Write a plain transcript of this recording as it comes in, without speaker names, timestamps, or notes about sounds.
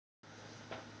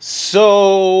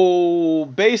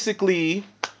So basically,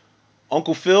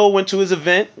 Uncle Phil went to his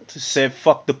event, said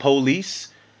 "fuck the police."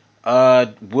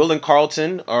 Will and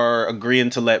Carlton are agreeing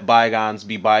to let bygones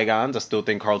be bygones. I still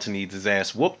think Carlton needs his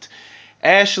ass whooped.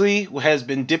 Ashley has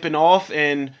been dipping off,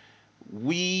 and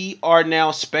we are now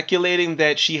speculating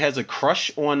that she has a crush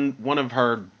on one of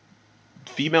her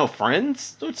female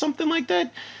friends or something like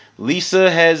that. Lisa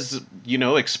has,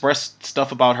 expressed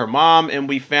stuff about her mom, and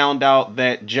we found out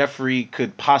that Jeffrey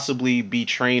could possibly be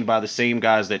trained by the same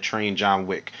guys that trained John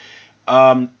Wick.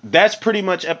 That's pretty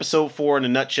much episode 4 in a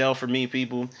nutshell for me,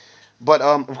 people. But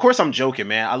of course, I'm joking,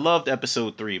 man. I loved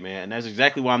episode 3, man, and that's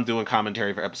exactly why I'm doing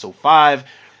commentary for episode 5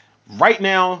 right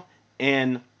now,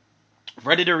 and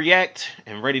ready to react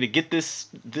and ready to get this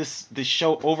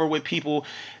show over with, people.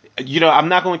 I'm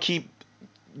not going to keep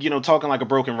talking like a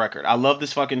broken record. I love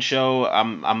this fucking show.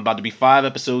 I'm about to be 5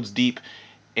 episodes deep,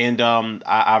 and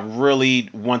I really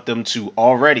want them to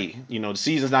already. The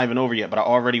season's not even over yet, but I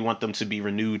already want them to be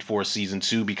renewed for season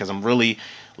 2 because I'm really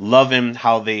loving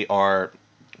how they are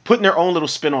putting their own little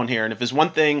spin on here. And if there's one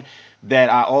thing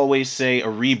that I always say, a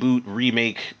reboot,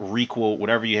 remake, requel,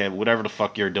 whatever you have, whatever the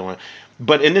fuck you're doing.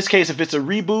 But in this case, if it's a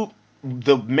reboot,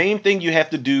 the main thing you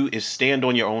have to do is stand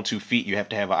on your own 2 feet. You have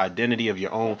to have an identity of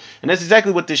your own, and that's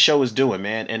exactly what this show is doing,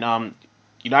 man. And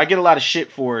I get a lot of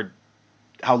shit for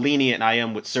how lenient I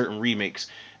am with certain remakes.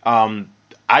 I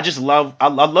just I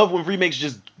love when remakes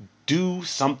just do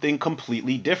something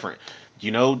completely different.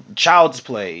 Child's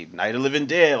Play, Night of the Living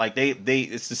Dead, like they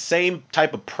it's the same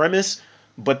type of premise,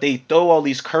 but they throw all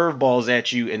these curveballs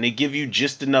at you and they give you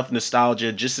just enough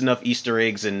nostalgia, just enough Easter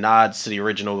eggs and nods to the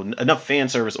original, enough fan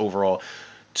service overall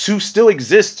to still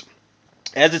exist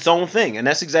as its own thing. And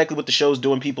that's exactly what the show's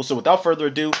doing, people. So without further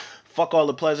ado, fuck all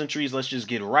the pleasantries. Let's just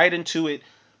get right into it.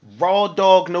 Raw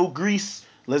dog, no grease.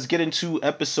 Let's get into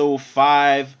episode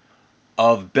 5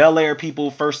 of Bel Air,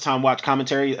 people. First time watch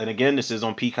commentary. And again, this is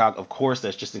on Peacock, of course.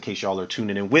 That's just in case y'all are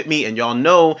tuning in with me. And y'all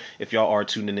know if y'all are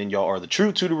tuning in, y'all are the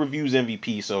true to the reviews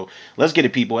MVP. So let's get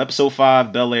it, people. Episode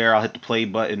 5, Bel Air. I'll hit the play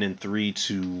button in 3,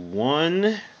 2,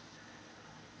 1.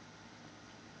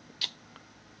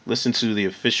 Listen to the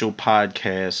official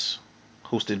podcast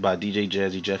hosted by DJ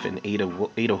Jazzy Jeff and Ada who?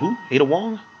 Ada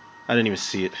Wong? I didn't even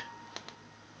see it.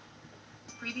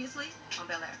 Previously on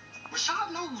Bel Air.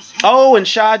 Oh, and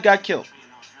Shad got killed.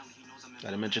 I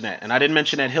didn't mention that. And I didn't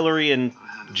mention that Hillary and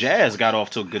Jazz got off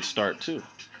to a good start, too.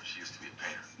 She used to be a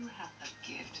painter. You have a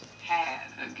gift.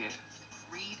 Had a gift.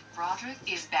 Reed Broderick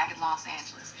is back in Los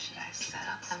Angeles. Should I set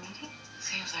up a meeting?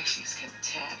 Seems like she's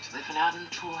content, living out in the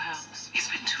pool house. It's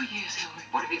been 2 years, Hillary.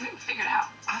 What have you even figured out?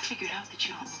 I figured out that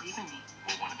you don't believe in me.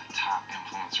 We're one of the top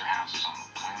influencer houses on the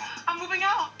planet. I'm moving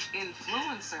out.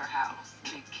 Influencer house.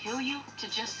 They kill you to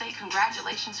just say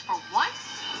congratulations for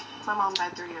once? My mom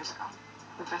died 3 years ago.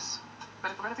 Rufus.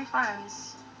 But if we're gonna be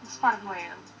friends, it's part of who I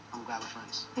am. I'm glad we're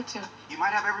friends. Me too. You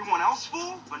might have everyone else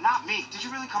fooled, but not me. Did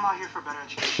you really come out here for better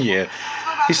education? Yeah.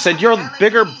 He said, "You're a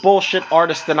bigger bullshit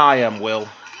artist than I am, Will."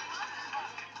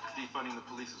 Defunding the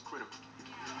police is critical.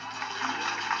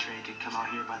 Trey could come out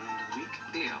here by the end of the week.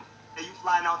 Deal. Hey, you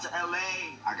flying out to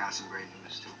LA? I got some great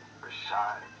news too.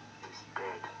 Rashad is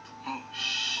dead. Oh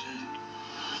shit.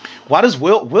 Why does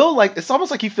Will like? It's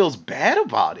almost like he feels bad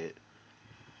about it.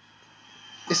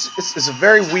 It's a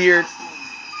very weird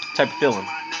type of feeling. I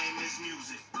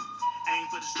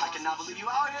cannot believe you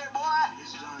out here, boy.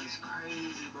 This joint is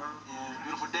crazy, bro. Yeah,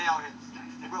 beautiful day out here.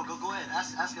 Hey, bro, go ahead.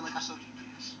 Ask it like I showed you.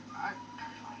 All right.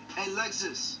 Hey,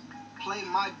 Lexus, play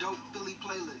my dope Philly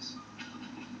playlist.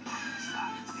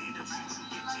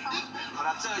 What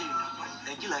I tell you?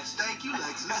 Thank you, Lexus. Thank you,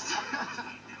 Lexus.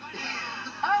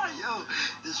 Yo,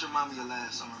 this remind me of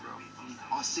last summer, bro.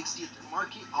 On 60th and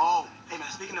Market. Oh, hey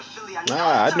man, speaking of Philly, I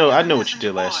know what you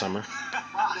did last summer.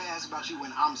 Why would they ask about you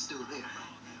when I'm still there,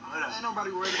 bro? Ain't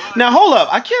nobody worried about Now hold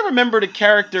up, I can't remember the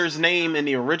character's name in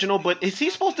the original, but is he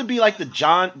supposed to be like the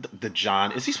John?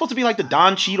 Is he supposed to be like the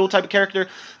Don Cheadle type of character?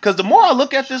 Because the more I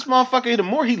look at this motherfucker, the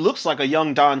more he looks like a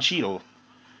young Don Cheadle.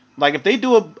 Like if they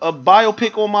do a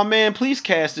biopic on my man, please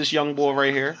cast this young boy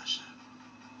right here.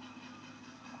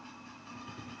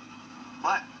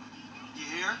 What? You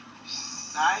here?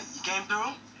 Alright, you came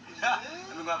through? Yeah. And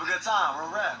we're gonna have a good time. We're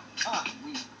rap.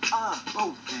 We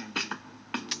both came through.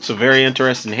 It's a very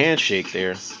interesting handshake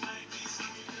there. Okay,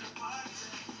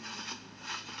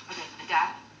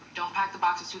 Dad, don't pack the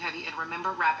boxes too heavy, and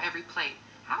remember, wrap every plate.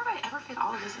 How did I ever fit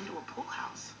all of this into a pool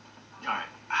house? All right,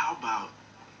 how about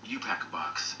you pack a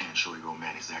box and show your old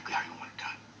man exactly how you want it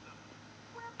done?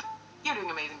 You're doing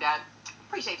amazing, Dad.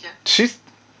 Appreciate you. She's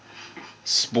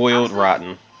spoiled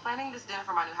rotten. Planning this dinner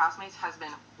for my new housemates has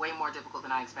been way more difficult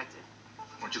than I expected.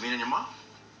 Weren't you leaning your mom?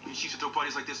 She used to throw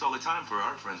parties like this all the time for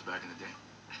our friends back in the day.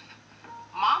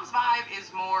 Mom's vibe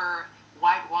is more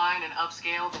white wine and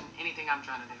upscale than anything I'm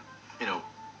trying to do. You know,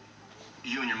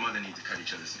 you and your mother need to cut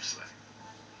each other some slack.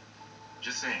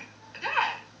 Just saying.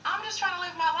 Dad, I'm just trying to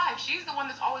live my life. She's the one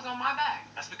that's always on my back.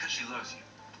 That's because she loves you,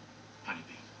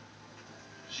 honeybee.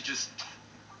 She just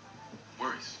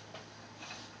worries.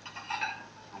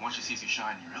 But once she sees you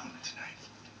shine in your element tonight,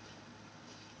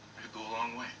 it could go a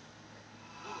long way.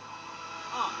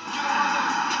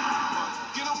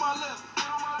 Get on my level. Get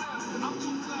on my level. I'm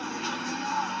too fly.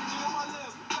 Get on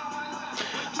my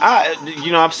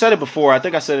level. I've said it before. I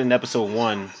think I said it in episode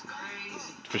 1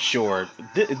 for sure.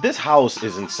 This house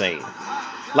is insane.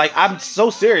 Like, I'm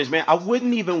so serious, man. I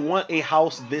wouldn't even want a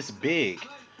house this big.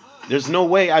 There's no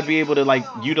way I'd be able to like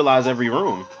utilize every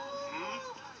room.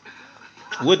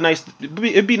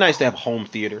 It'd be nice to have home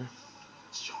theater.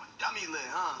 This joint dummy lit,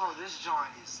 huh? Bro, this joint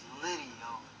is litty, yo.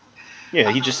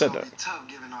 Yeah, he just said that. It's tough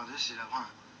giving all this shit up, huh?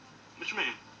 What you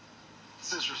mean?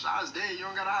 Since Rashad's dead, you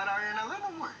don't gotta hide out here in LA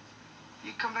no more.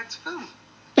 You come back to Philly.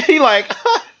 He like,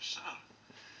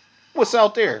 what's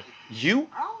out there? You?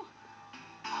 Bro?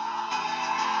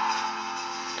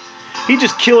 He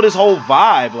just killed his whole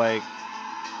vibe. Like,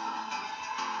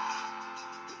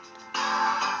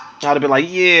 I'd have been like,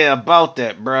 yeah, about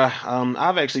that, bruh.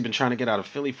 I've actually been trying to get out of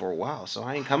Philly for a while, so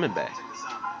I ain't coming back. Check this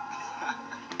out.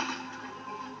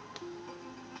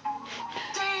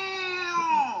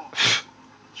 Damn!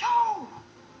 Yo!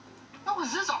 Yo,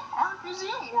 is this an art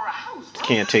museum or a house, bro?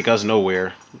 Can't take us nowhere.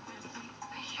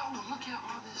 Hey, yo, look at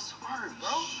all this art, bro.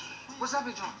 What's that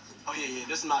big joint? Oh, yeah.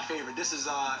 This is my favorite. This is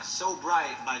So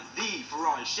Bright by the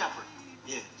Ferrari Shepherd.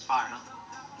 Yeah, it's fire, huh?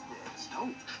 Yeah, it's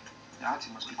dope. The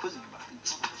auntie must be quizzing you about it.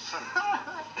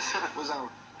 What's that one?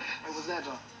 Hey, what's that,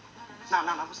 John?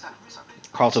 No. What's that?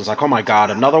 Carlton's like, oh my god,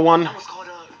 another one? That was called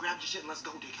Grab Your Shit and Let's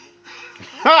Go,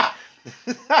 dickhead.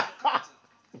 You live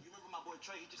with my boy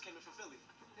Trey. He just came in from Philly.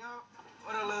 Yo,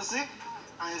 what up, Lil C?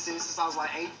 I ain't seen you since I was like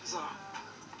 8. So,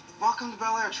 welcome to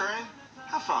Bel Air, Trey.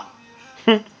 Have fun.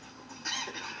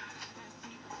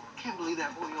 Can't believe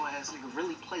that Oreo ass nigga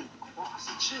really played lacrosse.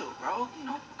 Chill, bro. You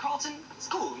know, Carlton, it's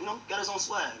cool. You know, got his own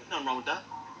swag. Nothing wrong with that.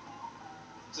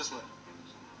 It's this way.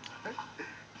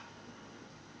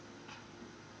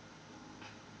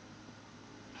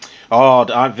 Oh,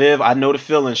 Aunt Viv, I know the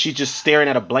feeling. She's just staring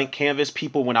at a blank canvas.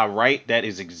 People, when I write, that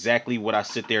is exactly what I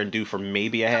sit there and do for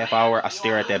maybe a half hour. I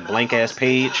stare at that blank ass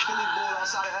page.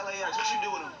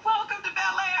 Welcome to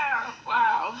Bel Air.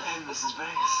 Wow. Hey, Mrs.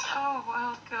 Banks. Oh,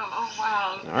 welcome. Oh,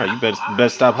 wow. All right, you better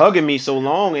stop hugging me so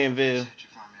long, Aunt Viv. You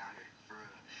find me out here for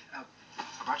real.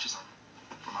 I brought you something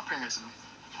for my parents and me.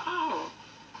 Oh.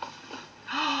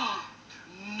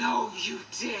 No, you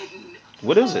didn't.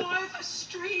 What is it? 4th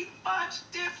Street Bunch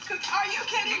Dip Cookie. Are you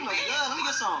kidding me? Yeah, let me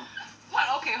get some. What?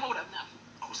 Okay, hold up now.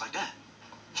 Oh, it's like that.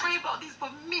 Trey bought these for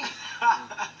me.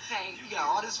 Thank you. You got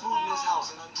all this food in this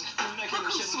house, and I'm making the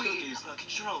shit with cookies. Can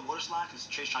you turn on the water slide? Because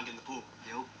Trey's trying to get in the pool.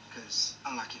 Yo, because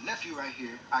unlike your nephew right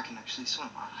here, I can actually swim.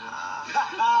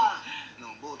 No,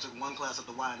 Bull took 1 class at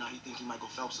the Y, and now he think he might go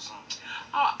Phelps or something.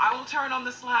 Oh, I will turn on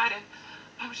the slide, and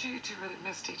I'm sure you two really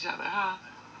missed each other, huh?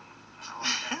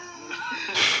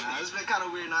 Nah, it's been kind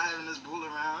of weird not having this Bull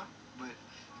around, but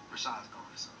Rashad's gone,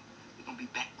 so we're going to be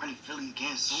back running Philly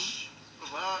again soon.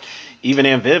 Even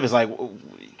Aunt Viv is like,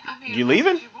 you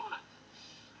leaving?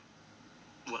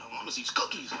 What I want is these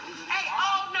cookies. Hey,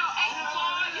 oh no, hey,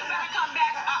 boy, you better come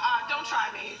back. Don't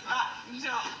try me.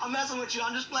 No, I'm messing with you.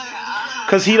 I'm just playing.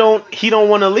 Cause he don't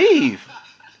want to leave.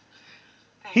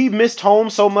 He missed home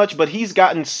so much, but he's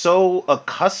gotten so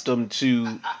accustomed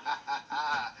to.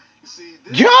 See,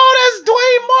 Yo, that's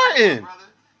Dwayne Martin.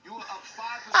 You were up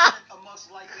 5%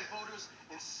 amongst likely voters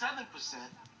and 7%.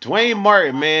 Dwayne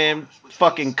Martin, man,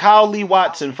 fucking Kyle Lee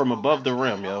Watson from Above the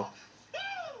Rim, yo.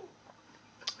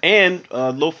 And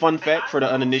a little fun fact for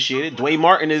the uninitiated: Dwayne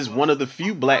Martin is one of the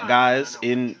few black guys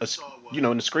in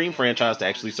in the Scream franchise to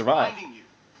actually survive.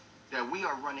 That we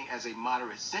are running as a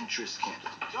moderate centrist candidate.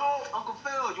 Yo, Uncle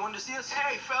Phil, you wanted to see us?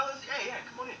 Hey, fellas. Hey,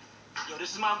 come on in. Yo,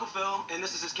 this is my Uncle Phil, and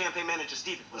this is his campaign manager,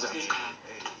 Steven. What's up, Steve?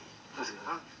 Hey. What's good,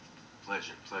 huh?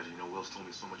 Pleasure. You know, Will's told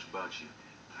me so much about you.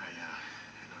 I know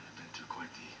you've been through quite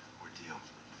the ordeal,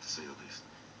 to say the least.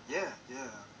 Yeah.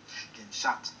 Getting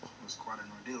shot was quite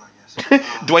an ordeal, I guess.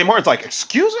 Dwayne Martin's like,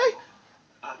 excuse me?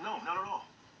 No, not at all.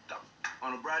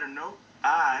 On a brighter note,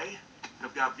 I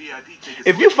have got VIP tickets.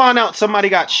 If you find out somebody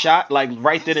got shot, like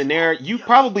right then and there, you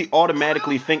probably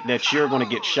automatically think that you're gonna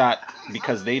get shot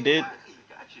because they did.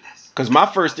 Because my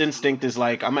first instinct is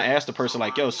like, I'm gonna ask the person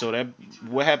like, yo, so that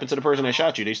what happened to the person that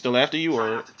shot you? They still after you, Try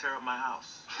or? not to tear up my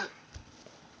house.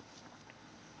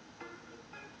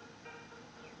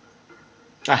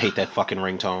 I hate that fucking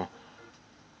ringtone.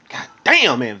 God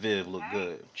damn, man, Viv look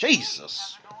good.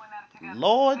 Jesus.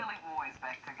 Lord.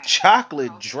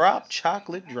 Chocolate drop,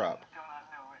 chocolate drop.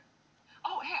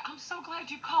 Oh, hey, I'm so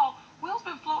glad you called. Will's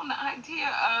been floating the idea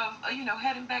of,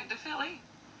 heading back to Philly.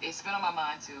 It's been on my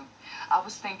mind, too. I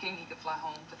was thinking he could fly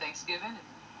home for Thanksgiving, and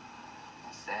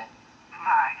that's it.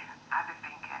 Mike, I've been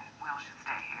thinking Will should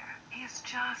stay here. He's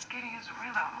just getting his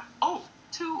rhythm. Oh,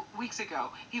 2 weeks ago,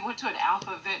 he went to an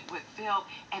Alpha event with Phil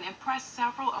and impressed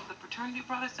several of the fraternity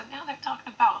brothers, and now they're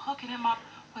talking about hooking him up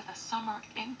with a summer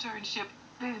internship.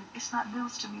 Babe, it's not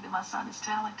news to me that my son is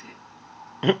talented.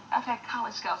 I've had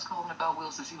college scouts calling about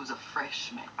Will since he was a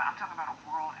freshman. But I'm talking about a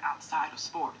world outside of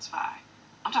sports, Vi.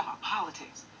 I'm talking about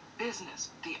politics, business,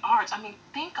 the arts. I mean,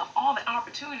 think of all the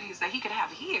opportunities that he could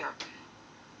have here.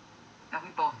 Now, we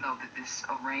both know that this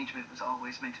arrangement was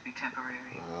always meant to be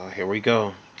temporary. Here we go.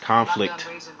 I'm not Conflict.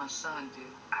 done raising my son, dude.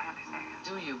 I understand.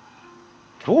 Do you?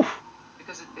 Whew.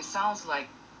 Because it sounds like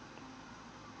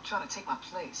you're trying to take my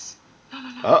place. No, no,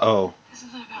 no. Uh-oh. This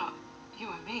isn't about you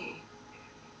and me.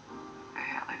 The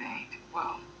hell it ain't.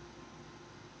 Well,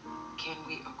 can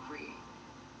we agree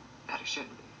that it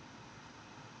shouldn't be?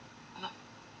 Look,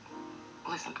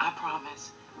 listen, I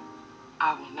promise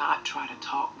I will not try to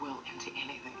talk Will into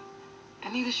anything.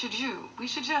 And neither should you. We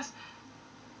should just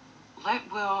let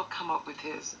Will come up with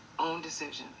his own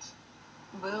decisions.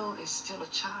 Will is still a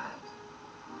child,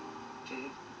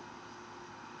 Viv.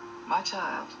 My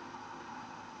child.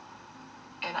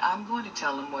 And I'm going to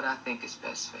tell him what I think is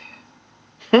best for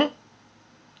him.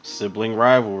 Sibling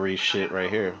rivalry shit right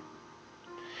here.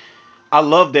 I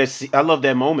love that. I love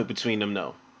that moment between them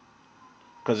though,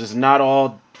 because it's not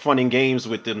all fun and games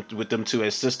with them two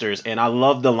as sisters. And I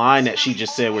love the line that she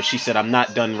just said, where she said, "I'm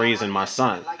not done raising my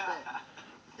son."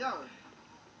 Yo,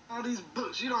 all these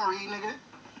books you don't read, nigga.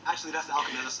 Actually, that's the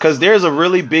alchemist. Because there's a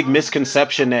really big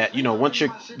misconception that once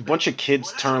your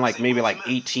kids turn like maybe like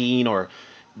 18 or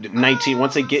 19,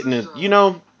 once they get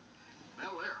into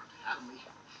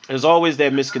there's always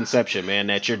that misconception, man,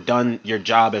 that you're done your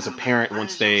job as a parent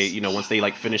once they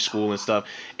like finish school and stuff.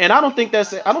 And I don't think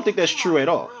that's true at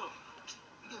all.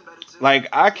 Like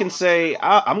I can say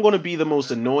I'm gonna be the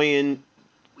most annoying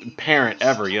parent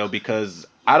ever, yo, because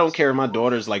I don't care if my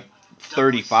daughter's like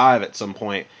 35 at some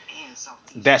point.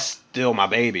 That's still my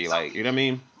baby. Like, you know what I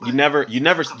mean?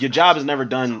 Your job is never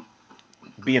done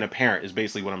being a parent, is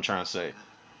basically what I'm trying to say.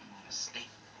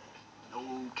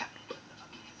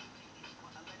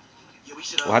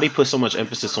 Why did he put so much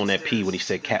emphasis on that P when he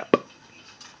said cap?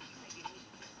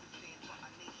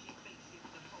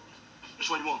 Which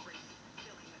one you want?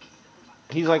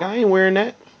 He's like, I ain't wearing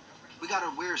that. We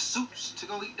gotta wear suits to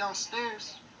go eat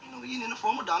downstairs. You know, we eating in the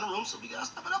formal dining room, so we gotta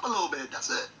step it up a little bit. That's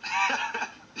it.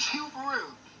 You for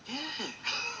real? Yeah.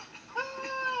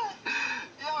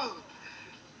 Yo,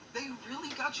 they really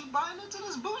got you buying into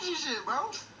this bougie shit,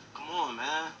 bro. Come on,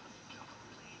 man.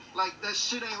 Like, that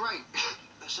shit ain't right.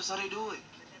 That's just how they do it.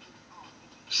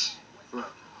 Bro,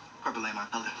 purple ain't my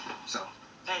color, so.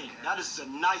 Hey, that is a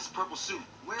nice purple suit.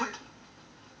 Where?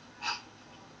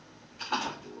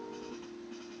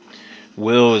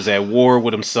 Will is at war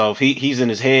with himself. He's in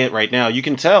his head right now. You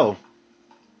can tell.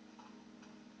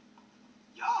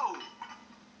 Yo!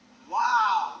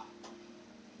 Wow!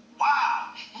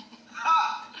 Wow!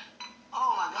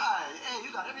 Oh my god. Hey,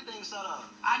 you got everything set up.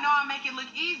 I know I make it look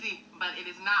easy, but it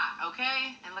is not,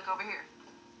 okay? And look over here.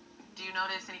 Do you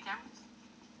notice any cameras?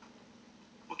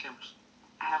 What cameras?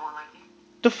 I have one right here.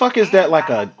 The fuck is that? And Like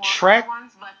I a have four track other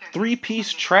ones, but they're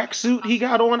three-piece tracksuit he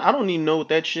got on? I don't even know what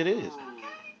that shit is.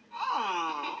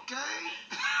 Oh, okay.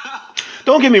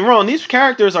 Don't get me wrong, these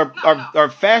characters are No, are, no. are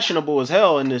fashionable as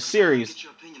hell in this series. Get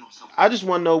your opinion on something. I just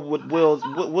want to know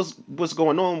what's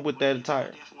going on with that attire.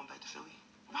 Idea for going back to Philly?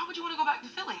 Why would you want to go back to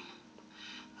Philly?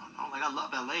 I don't know. Like, I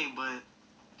love LA, but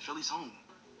Philly's home.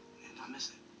 And I miss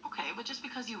it. Okay, but just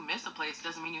because you miss a place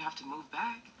doesn't mean you have to move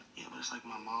back. Yeah, but it's like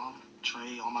my mom,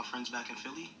 Trey, all my friends back in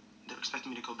Philly, they're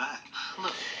expecting me to go back.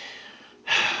 Look,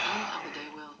 at the end of the day,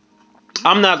 Will.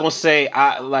 I'm not gonna say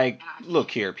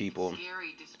look here, people.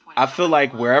 I feel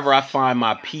like wherever I find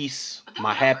my peace,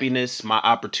 my happiness, my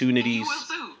opportunities,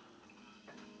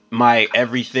 my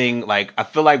everything, like I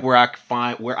feel like where I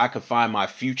could find my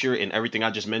future and everything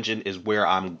I just mentioned is where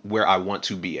I want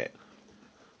to be at.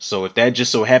 So if that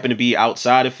just so happened to be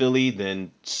outside of Philly,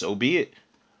 then so be it.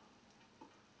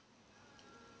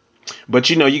 But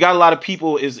you got a lot of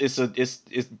people. It's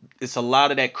a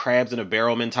lot of that crabs in a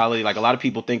barrel mentality. Like a lot of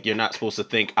people think you're not supposed to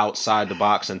think outside the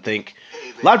box and think.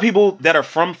 A lot of people that are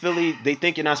from Philly, they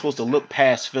think you're not supposed to look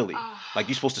past Philly. Like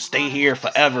you're supposed to stay here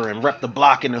forever and rep the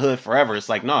block in the hood forever. It's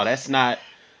like no,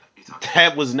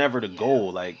 That was never the Yeah,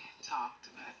 goal. Like, we talked,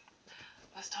 but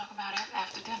let's talk about it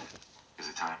after dinner. Is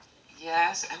it time?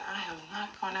 Yes, and I am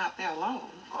not going out there alone.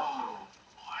 Oh,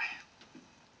 boy.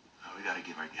 Oh, we gotta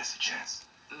give our guests a chance.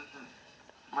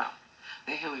 Well,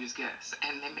 they're Hillary's guests,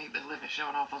 and they make their living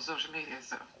showing off on social media,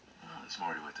 so. Oh, there's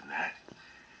more to it than that.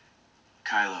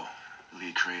 Kylo,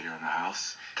 lead creator in the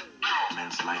house,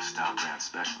 men's lifestyle brand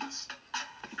specialist.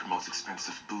 He promotes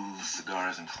expensive booze,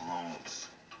 cigars, and colognes.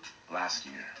 Last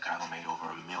year, Kylo made over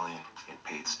 $1 million in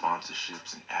paid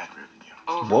sponsorships and ad revenue.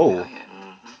 Over Whoa. $1 million.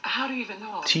 How do you even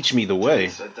know all teach this? me the He way.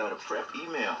 sent out a prep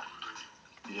email.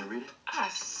 You didn't read it? I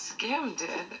skimmed it.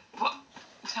 Well,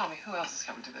 tell me, who else is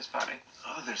coming to this party?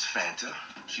 Oh, there's Fanta.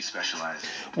 She specializes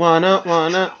in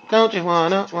Wanna, don't you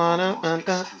wanna,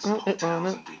 exclusive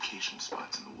hotels and vacation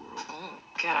spots in the world.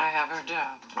 Can I have her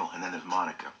job? Oh, and then there's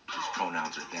Monica, whose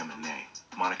pronouns are them and they.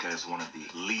 Monica is one of the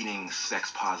leading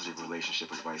sex-positive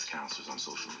relationship advice counselors on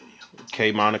social media.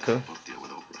 Okay, Monica. Book deal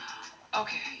with Oprah.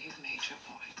 Okay, you've made your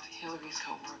point. Hillary's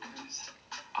co-workers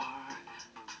are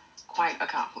quite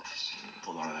accomplished.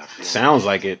 Hold on to that feeling. Sounds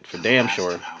like it, for damn The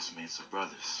sure. last two housemates are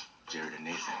brothers, Jared and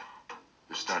Nathan.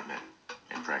 They're stuntmen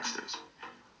and pranksters,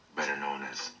 better known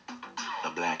as the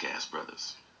Black Ass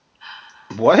Brothers.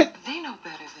 What? They know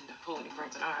better than to pull any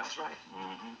friends in our house, right?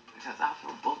 Mm-hmm. Because I'll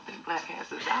throw both them black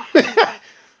asses out.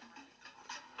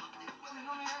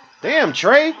 Damn,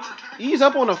 Trey. Ease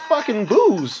up on the fucking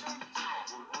booze.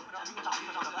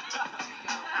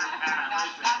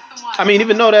 I mean,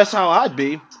 even though that's how I'd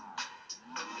be.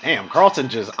 Damn, Carlton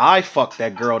just eye fucked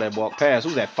that girl that walked past.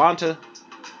 Who's that? Fanta?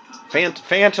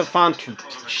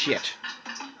 Fanta. Shit.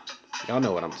 Y'all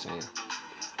know what I'm saying.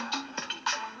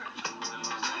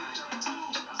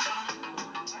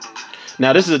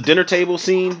 Now, this is a dinner table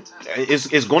scene.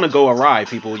 It's going to go awry,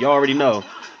 people. Y'all already know.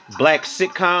 Black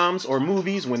sitcoms or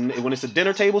movies, when it's a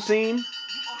dinner table scene,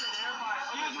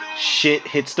 shit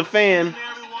hits the fan.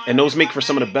 And those make for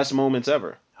some of the best moments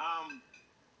ever.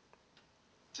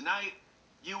 Tonight,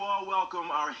 you all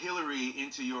welcome our Hillary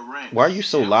into your ranks. Why are you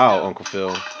so loud, Uncle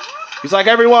Phil? He's like,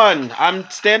 everyone, I'm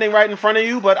standing right in front of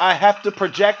you, but I have to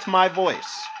project my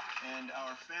voice. And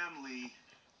our family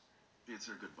bids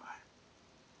her goodbye.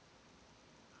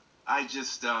 I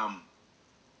just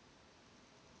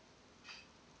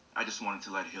wanted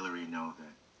to let Hillary know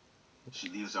that she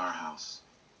leaves our house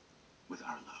with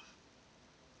our love.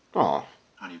 Oh,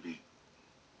 Honeybee,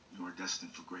 you are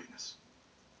destined for greatness.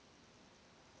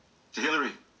 To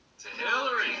Hillary. To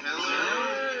Hillary.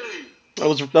 Hillary.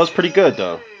 that was pretty good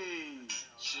though.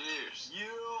 Cheers. You.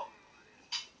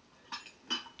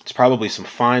 It's probably some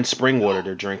fine spring water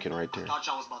they're drinking right there. I thought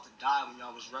y'all was about to die when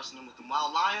y'all was wrestling with the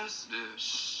wild lions. Yeah.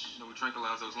 Shh. You know we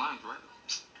tranquilize those lions, right?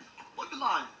 What the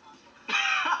lion?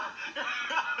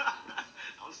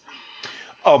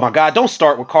 Oh my God! Don't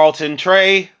start with Carlton,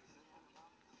 Trey.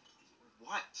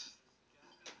 What?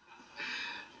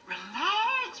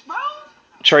 Relax, bro.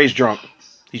 Trey's drunk.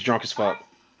 He's drunk as fuck.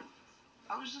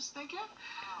 I was just thinking.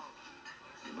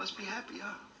 You must be happy,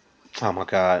 huh? Oh my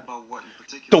God. About what in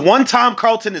particular? The one time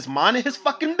Carlton is minding his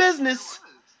fucking business.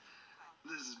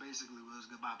 This is basically Will's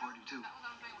goodbye party too.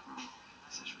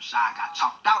 Since Rashad got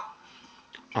chalked out.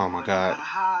 Oh my Boy, God. don't gotta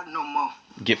hide no more.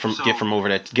 Get from over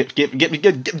that.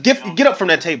 Get up from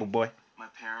that table, boy. My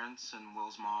parents and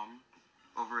Will's mom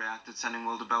overreacted sending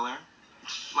Will to Bel Air.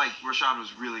 Like Rashad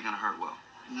was really gonna hurt Will.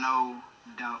 No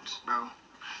doubts, bro.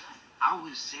 I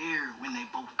was there when they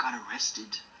both got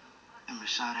arrested, and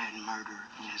Rashad had murder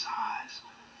in his eyes.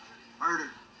 Murder.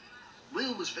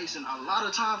 Will was facing a lot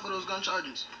of time for those gun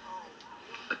charges.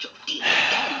 But your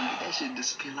daddy made that shit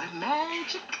disappear like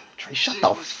magic. Trey, shut Shit the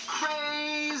was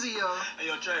crazy, yo. Hey,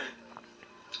 yo, Trey.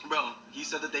 Bro, he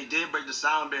said that they did break the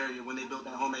sound barrier when they built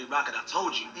that homemade rocket. I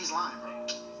told you. He's lying, bro.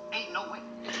 Ain't no way.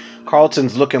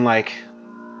 Carlton's looking like,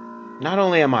 not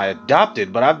only am I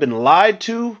adopted, but I've been lied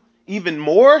to even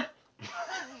more.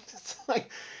 It's like,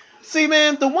 see,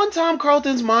 man, the one time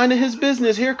Carlton's minding his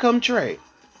business, here come Trey.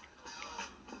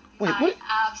 Wait, what?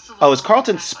 Oh, is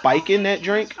Carlton spiking that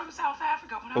drink? From South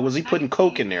Africa. When Or was he putting 19,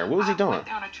 coke in there? What was he I doing?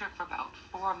 went on a trip for about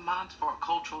 4 months for a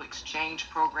cultural exchange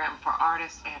program for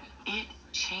artists, and it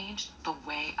changed the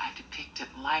way I depicted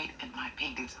light in my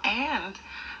paintings. And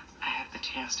I had the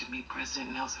chance to meet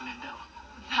President Nelson Mandela.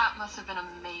 That must have been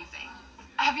amazing.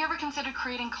 Have you ever considered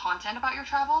creating content about your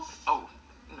travels? Oh,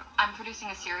 no. I'm producing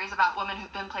a series about women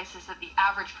who've been places that the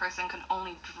average person can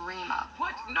only dream of.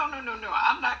 What? No.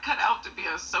 I'm not cut out to be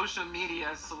a social media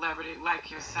celebrity like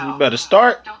yourself. You better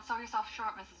start. Don't sell yourself short,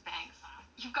 Mrs. Banks.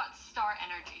 You've got star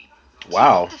energy.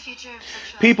 Wow.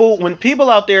 People, when people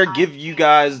out there give you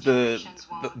guys the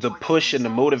push and the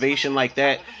motivation like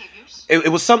that, others. It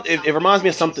was something. It reminds me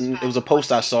of something. It was a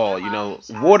post I saw. You know,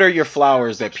 water your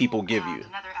flowers that people give you.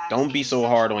 Don't be so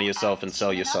hard on yourself and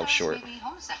sell yourself short. Maybe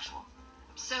homosexual.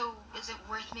 So, is it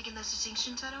worth making those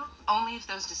distinctions at all? Only if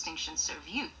those distinctions serve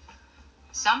you.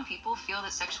 Some people feel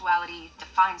that sexuality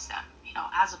defines them,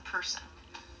 as a person.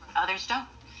 Others don't.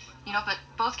 But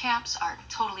both camps are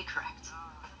totally correct.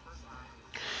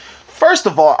 First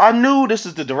of all, I knew this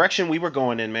is the direction we were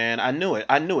going in, man. I knew it.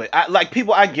 I knew it. Like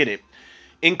people, I get it.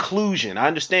 Inclusion, I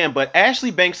understand, but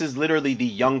Ashley Banks is literally the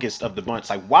youngest of the bunch.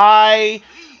 Like, why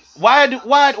do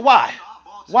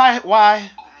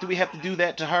we have to do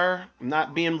that to her? I'm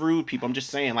not being rude, people. I'm just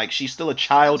saying, like, she's still a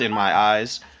child in my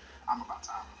eyes. I'm about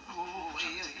time. Oh, hey.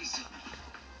 You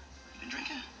been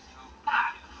drinking? Nah,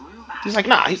 For real? He's like,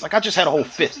 nah. He's like, I just had a whole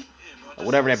fifth, or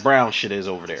whatever that brown shit is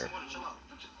over there.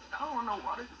 I don't want no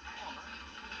water.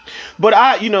 But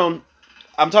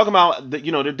I'm talking about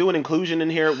they're doing inclusion in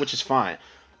here, which is fine.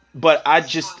 But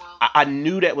I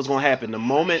knew that was gonna happen. The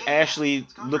moment Ashley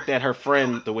looked at her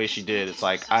friend the way she did, it's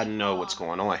like I know what's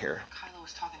going on here. Kylo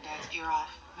was talking Dad's ear off.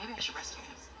 Maybe I should rescue him.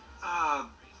 I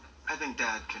think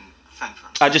Dad can fend for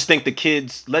I himself. just think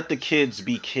let the kids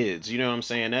be kids. You know what I'm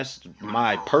saying? That's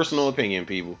my personal opinion,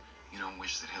 people. You don't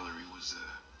wish that Hillary was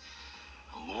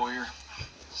a lawyer,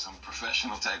 some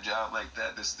professional type job like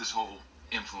that. This whole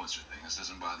influencer thing, this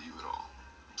doesn't bother you at all.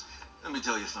 Let me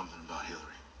tell you something about Hillary.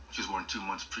 She was born 2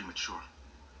 months premature.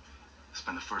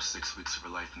 Spent the first 6 weeks of her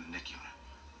life in the NICU unit.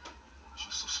 She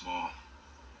was so small,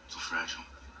 so fragile.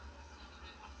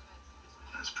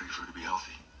 I just prayed for her to be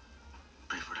healthy.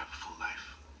 Prayed for her to have a full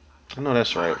life. I know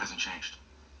that's My right. heart hasn't changed.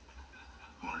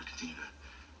 I want her to continue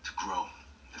to grow,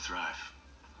 to thrive.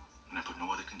 And I put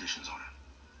no other conditions on her.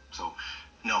 So,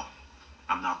 no,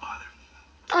 I'm not bothered.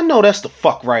 I know that's the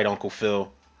fuck right, Uncle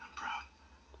Phil. I'm proud.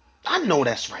 I know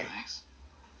that's right. Thanks.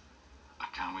 I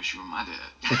kind of wish you were my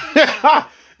dad.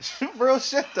 Real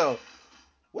shit though.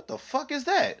 What the fuck is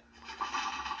that? What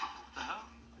the hell?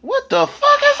 What the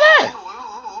fuck is that?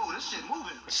 Oh, this shit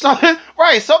moving.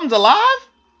 Right, something's alive?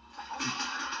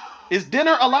 Is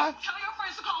dinner alive? Tell your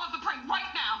friends to call off the prank right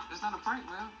now. It's not a prank,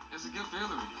 man. It's a gift for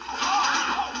Hillary.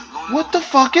 What the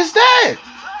fuck is that?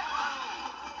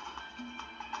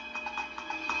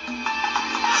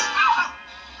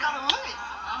 Got a lit.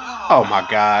 Oh my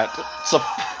god. So Now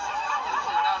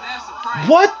that's a prank.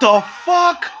 what the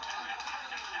fuck?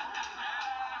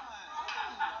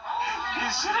 You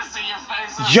should have seen your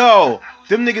face. Yo,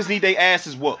 them niggas need their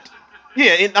asses whooped.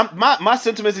 Yeah, and my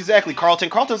sentiments exactly.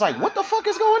 Carlton's like, what the fuck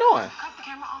is going on? Cut the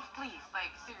camera off, please.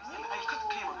 Like, seriously. Hey, cut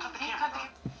the camera. Cut the camera. Cut the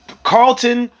camera.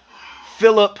 Carlton,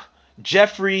 Philip,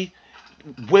 Jeffrey,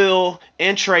 Will,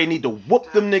 and Trey need to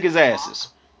whoop them niggas' asses.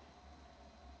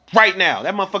 Right now.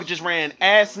 That motherfucker just ran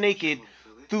ass naked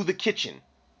through the kitchen.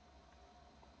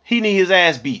 He need his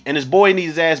ass beat. And his boy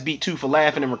needs his ass beat too for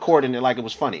laughing and recording it like it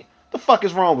was funny. The fuck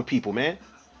is wrong with people, man?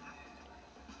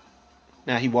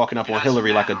 Now he walking up on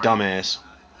Hillary like a dumbass.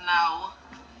 No.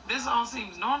 This all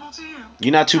seems normal to you.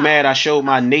 You're not too mad I showed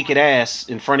my naked ass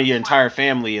in front of your entire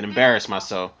family and embarrassed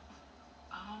myself.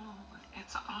 Oh,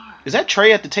 it's art. Is that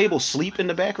Trey at the table sleep in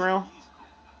the background?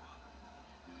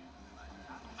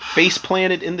 Face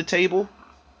planted in the table?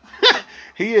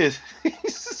 He is.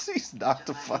 He's knocked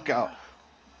the fuck out.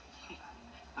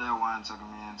 That wine took me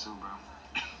in too,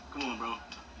 bro. Come on, bro.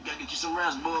 You gotta get you some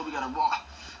rest, boy. We got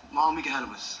a long week ahead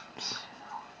of us.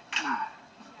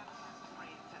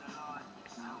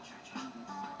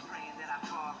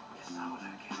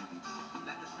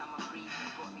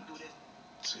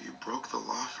 So you broke the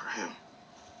law for him.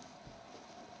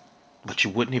 But you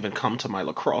wouldn't even come to my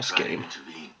lacrosse If I game. didn't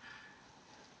intervene,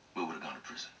 we would have gone to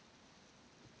prison.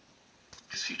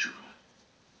 His future ruined.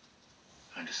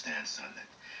 Understand, son,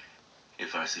 that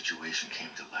if our situation came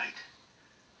to light,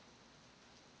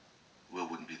 Will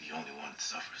wouldn't be the only one that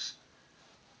suffers.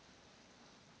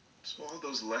 So all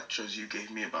those lectures you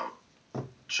gave me about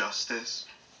justice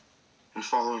and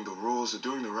following the rules of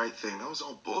doing the right thing, that was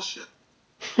all bullshit.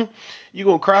 You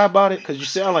gonna cry about it? Cause you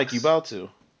sound like you about to.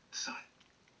 Son,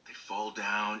 they fall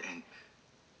down and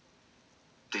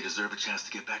they deserve a chance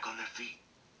to get back on their feet.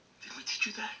 Didn't we teach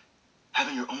you that?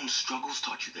 Having your own struggles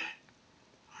taught you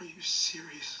that. Are you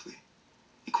seriously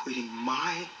equating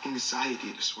my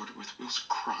anxiety disorder with Will's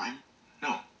crime?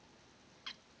 No,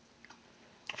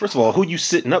 First of all, who you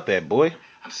sitting up at, boy?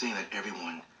 I'm saying that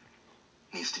everyone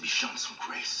needs to be shown some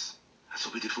grace. That's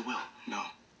what we did for Will. No,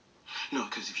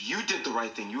 because if you did the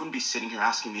right thing, you wouldn't be sitting here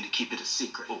asking me to keep it a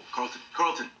secret. Oh,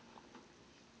 Carlton.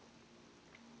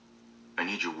 I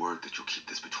need your word that you'll keep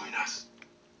this between us.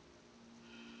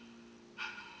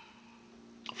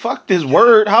 Fuck this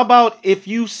word. How about if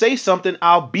you say something,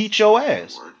 I'll beat your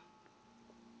ass? Word.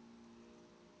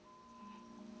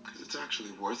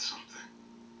 actually worth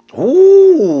something.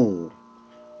 Ooh,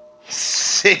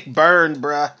 sick burn,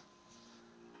 bruh.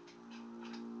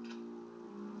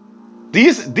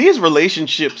 These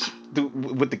relationships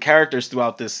with the characters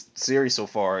throughout this series so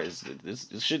far is this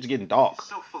shit's getting You're dark.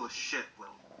 so full of shit, Will.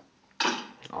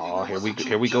 Oh, here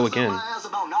we go again.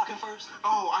 About knocking first?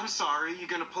 Oh, I'm sorry. You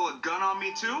gonna pull a gun on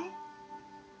me too?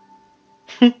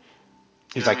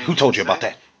 He's like, who told you about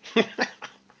that? I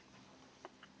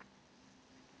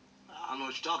don't know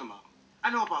what you're talking about.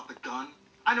 I know about the gun.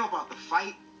 I know about the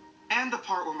fight. And the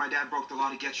part where my dad broke the law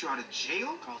to get you out of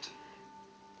jail. Carlton,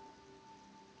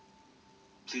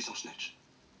 please don't snitch.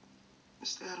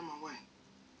 Just stay out of my way.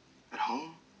 At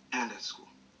home and at school.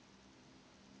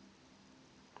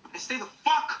 And stay the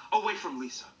fuck away from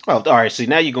Lisa. Oh, all right. See,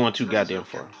 now you're going too goddamn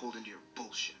far. Pulled into your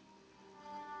bullshit.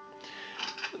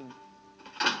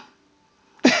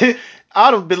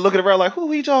 I'd have been looking around like,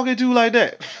 who he talking to like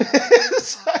that?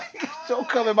 It's like, don't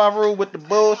come in my room with the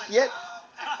bullshit.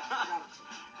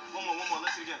 One more.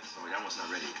 Let's do it again. Oh, that one's not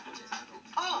ready.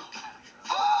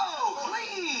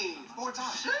 Clean. 4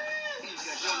 times. Shit. You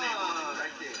got your name on it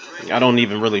right there. I don't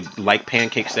even really like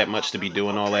pancakes that much to be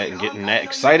doing all that and getting that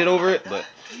excited over it, but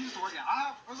You used to work at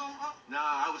IHOP or something? Nah,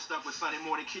 I was stuck with Sunday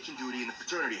morning kitchen duty in the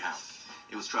fraternity house.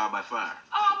 It was trial by fire.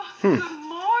 Good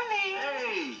morning.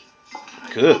 Hey!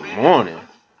 good morning.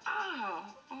 Oh,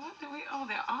 what do we owe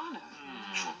the honor?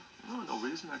 No, no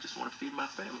reason. I just want to feed my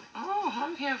family. Oh,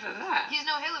 I'm here for that. He's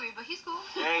no Hillary, but he's cool.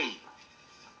 Hey!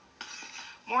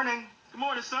 Morning. Good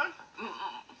morning, son.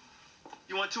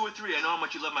 You want 2 or 3? I know how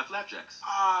much you love my flapjacks.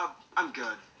 I'm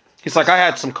good. He's like, I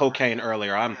had some cocaine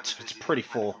earlier. It's pretty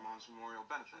full.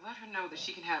 Let her know that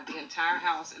she can have the entire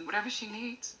house and whatever she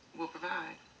needs, we'll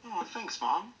provide. Oh, thanks,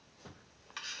 Mom.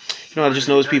 You know, I just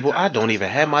noticed people. I don't even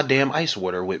have my damn ice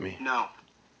water with me. No.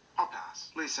 I'll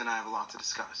pass. Lisa and I have a lot to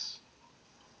discuss.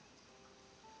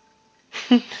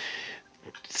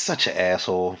 Such an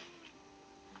asshole.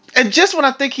 And just when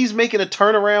I think he's making a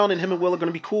turnaround and him and Will are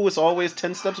gonna be cool, it's always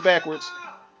 10 steps backwards. Whoa.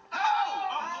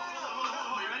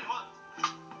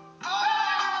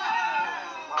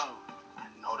 I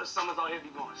know the summers out here be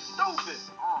going stupid.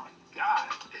 Oh, God.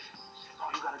 Bro,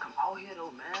 you gotta come out here,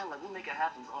 though, man. Like, we'll make it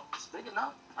happen, bro. It's big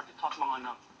enough. I can talk to my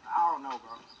number. I don't know,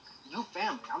 bro. You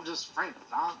family. I'm just friends.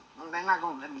 They're not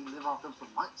gonna let me live off them for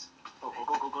months. Go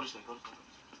this way. Go this way.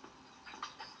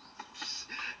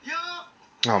 Yo!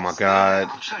 Oh my god.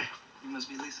 I'm Trey. You must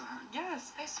be Lisa, huh?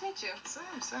 Yes, nice to meet you.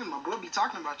 Sam, my boy be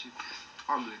talking about you.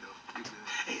 I'm good, though. You good.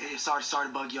 Hey, sorry to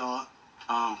bug y'all.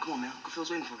 Come on, man. Uncle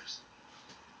Phil's waiting for us.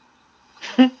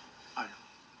 All right.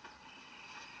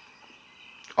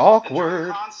 Enjoy your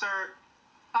Awkward. concert.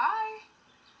 Bye.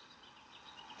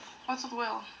 What's with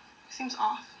Will? He seems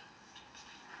off.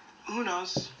 Who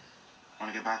knows?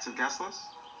 Want to get back to the guest list?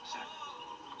 Sure.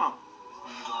 Come on. Who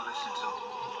you gonna listen to?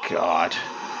 God.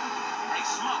 Hey,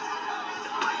 Smoke.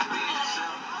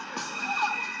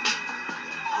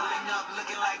 Pulling up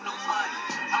looking like new money.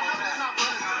 Can't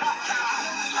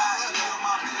believe we lost you in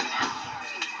my business.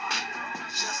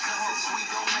 Just cause it's sweet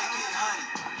don't make it honey.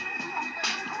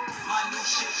 My new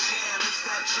shit jam, it's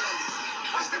that jelly.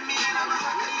 What's the meaning of a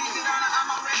Hercules?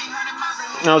 I'm already 100 miles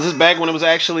ahead. Now, is this back when it was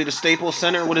actually the Staples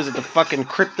Center? What is it, the fucking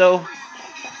crypto?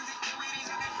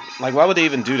 Like, why would they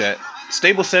even do that?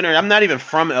 Staples Center, I'm not even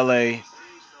from LA.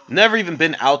 Never even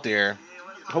been out there.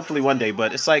 Hopefully one day,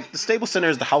 but it's like the Staples Center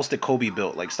is the house that Kobe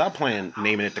built. Like, stop playing,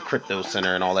 naming it the Crypto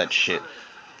Center and all that shit. We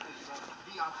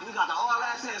got the all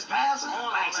access pass.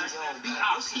 All access.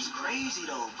 This is crazy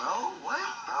though, bro. What,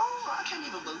 bro? I can't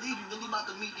even believe you really about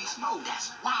to meet these Smoke.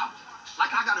 That's wow.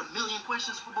 Like I got a million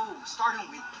questions for Boo. Starting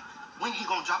with when he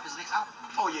gonna drop his next album.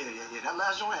 Oh yeah. That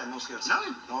last joint had no skips.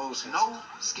 None. No skips. No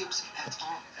skips at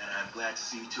all. And I'm glad to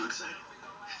see you too excited.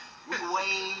 We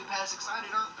way past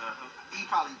excited, huh? He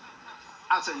probably.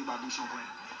 I'll tell you about D Smoke later.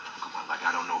 Come on, like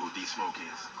I don't know who D Smoke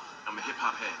is. I'm a hip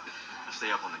hop head. I stay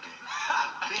up on the game.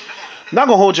 Not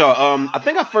gonna hold y'all. I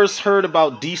think I first heard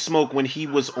about D Smoke when he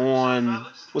was on.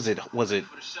 Was it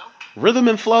Rhythm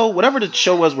and Flow? Whatever the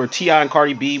show was where T.I. and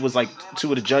Cardi B was like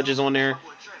 2 of the judges on there.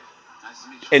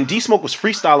 And D Smoke was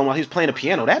freestyling while he was playing the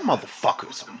piano. That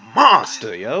motherfucker's a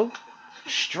monster, yo.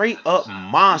 Straight up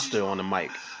monster on the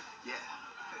mic.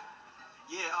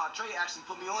 Yeah, Trey actually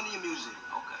put me on to your music.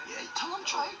 Okay. Yeah, tell him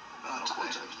Trey. Tell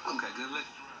him Trey. Okay, good look.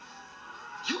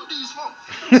 You D Smoke.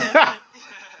 He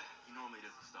normally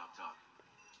doesn't stop talking.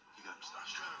 You got me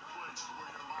starstruck.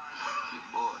 Big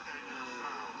boy.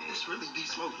 It's really D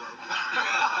Smoke, bro.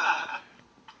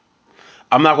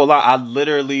 I'm not gonna lie. I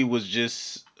literally was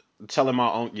just telling my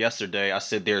uncle yesterday. I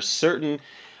said there's certain.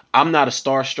 I'm not a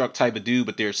starstruck type of dude,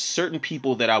 but there's certain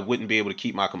people that I wouldn't be able to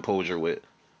keep my composure with.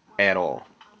 at all.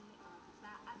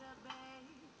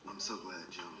 I'm so glad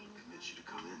Joan convinced you to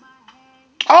come in.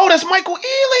 Oh, that's Michael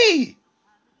Ealy.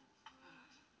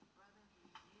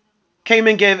 Came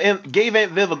in, gave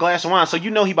Aunt Viv a glass of wine, so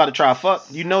you know he about to try fuck.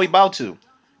 You know he about to.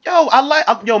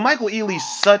 Yo, Michael Ealy's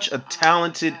such a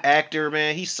talented actor,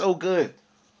 man. He's so good.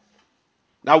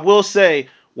 I will say,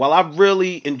 while I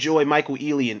really enjoy Michael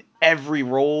Ealy in every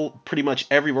role, pretty much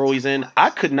every role he's in, I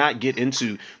could not get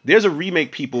into. There's a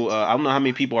remake. I don't know how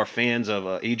many people are fans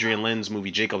of Adrian Lynn's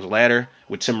movie Jacob's Ladder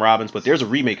with Tim Robbins, but there's a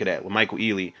remake of that with Michael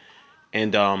Ealy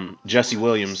and Jesse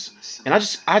Williams, and I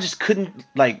just couldn't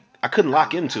I couldn't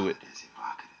lock into it. Is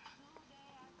evocative.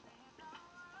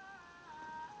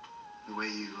 The way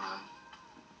you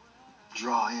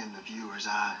draw in the viewer's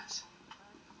eyes.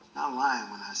 Not lying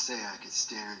when I say I could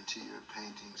stare into your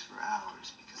paintings for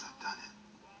hours because I've done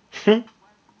it.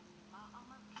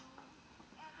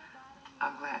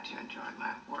 I'm glad you enjoyed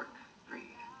my work, Reed.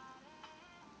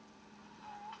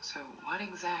 So what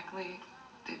exactly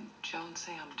did Joan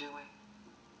say I'm doing?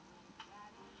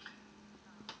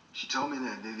 She told me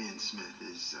that Vivian Smith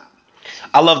is.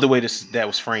 I love the way that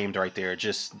was framed right there.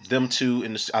 Just them two,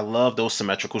 and I love those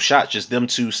symmetrical shots. Just them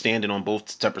two standing on both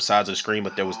separate sides of the screen,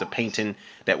 but there was the painting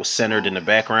that was centered in the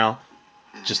background.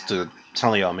 Just to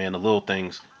tell y'all, man, the little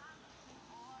things.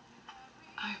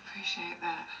 I appreciate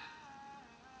that.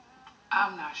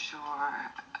 I'm not sure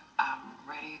I'm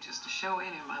ready just to show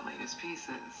any of my latest pieces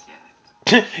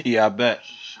yet. Yeah, I bet.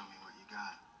 Show me what you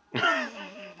got.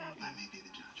 Let me be the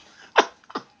judge.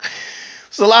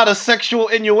 There's a lot of sexual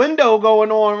innuendo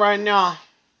going on right now.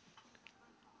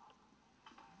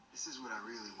 This is what I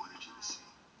really wanted you to see.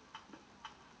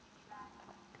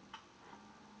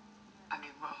 I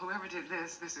mean, well, whoever did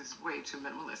this is way too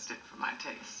minimalistic for my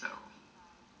taste, so.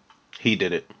 He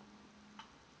did it.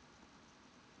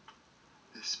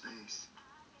 This space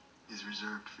is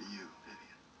reserved for you,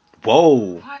 Vivian.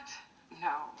 Whoa. What? No.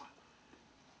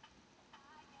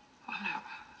 I'm not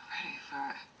ready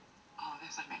for all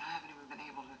this. I mean, I haven't even been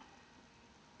able to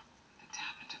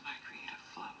tap into my creative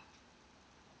flow.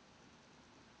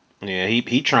 Yeah,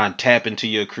 he trying to tap into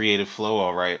your creative flow,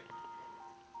 all right.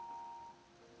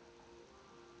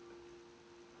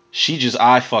 She just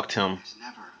eye fucked him There's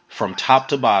never from right top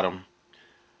to time. bottom.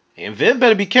 And Viv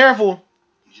better be careful.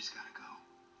 You just gotta go.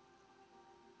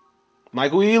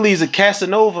 Michael Ealy's a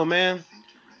Casanova, man. I think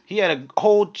you're ready. He had a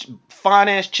whole fine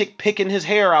ass chick picking his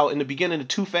hair out in the beginning of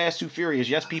Too Fast, Too Furious.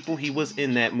 Yes, people, he was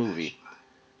in that movie.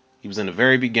 He was in the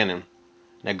very beginning.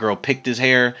 That girl picked his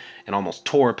hair and almost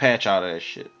tore a patch out of that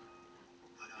shit.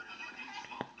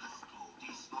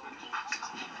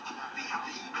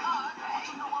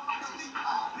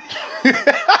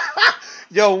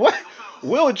 Yo, what?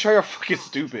 Will and Trey are fucking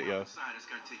stupid, yo. Sorry, I just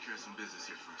gotta take care of some business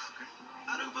here first, okay?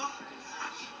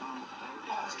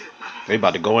 They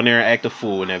about to go in there and act a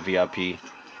fool in that VIP.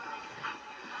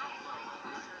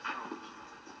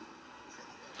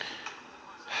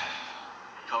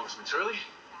 Congressman Turley,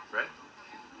 Fred,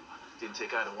 didn't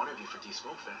take either one of you for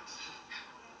D-Smoke fans.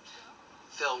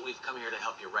 Phil, we've come here to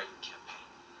help your writing campaign.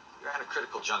 You're at a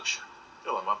critical juncture.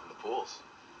 Phil, I'm up in the polls.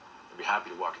 I'd be happy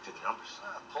to walk you through the numbers.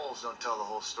 Polls don't tell the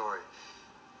whole story.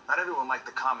 Not everyone liked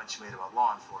the comments you made about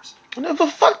law enforcement. Never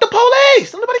fuck the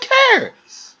police. Nobody care. Well,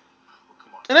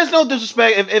 come on. And that's no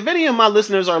disrespect. If any of my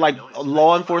listeners are like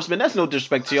law enforcement, that's no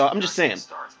disrespect to y'all. I'm just saying.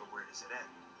 Starts, but where does it end?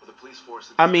 Well, the police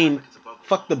force I mean, it's above the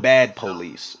fuck law. the bad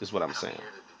police is what I'm Come saying. here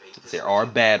to debate this There with are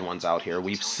you. bad ones out here. You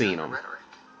We've tone seen down them. the rhetoric.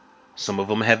 Some of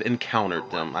them have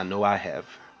encountered them. I know I have.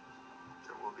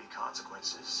 There will be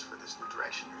consequences for this new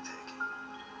direction you're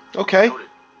taking. Okay. Noted.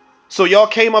 So y'all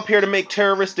came up here to make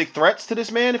terroristic threats to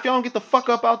this man? If y'all don't get the fuck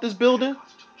up out this building?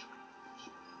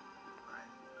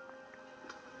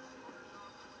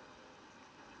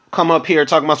 Come up here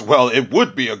talking about, well, it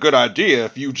would be a good idea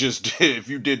if you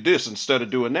did this instead of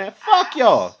doing that. Fuck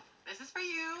y'all. This is for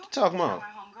you. Talking It's about. from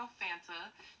my homegirl Fanta.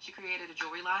 She created a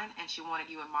jewelry line, and she wanted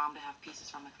you and Mom to have pieces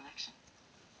from the collection.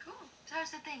 Cool. Tell her I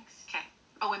said thanks. Okay.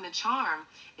 Oh, and the charm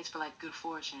is for like good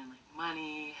fortune, like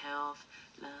money, health,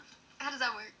 love. How does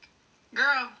that work?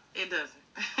 Girl, it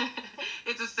doesn't.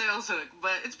 It's a sales hook,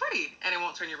 but it's pretty, and it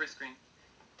won't turn your wrist green.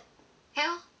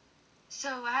 Hill, so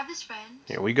I have this friend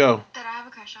Here we go. that I have a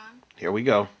crush on, Here we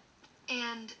go.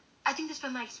 and I think this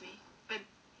friend likes me, but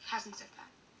hasn't said that.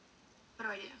 What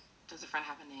do I do? Does the friend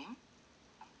have a name?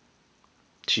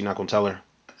 She not gonna tell her.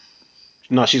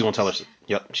 No, she's gonna tell her.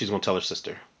 Yep, she's gonna tell her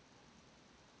sister.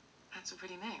 That's a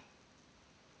pretty name.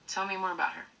 Tell me more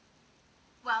about her.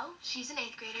 Well, she's an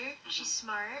 8th grader. She's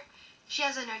smart. She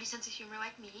has a nerdy sense of humor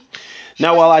like me. She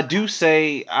Now, while wasn't I too do crafty.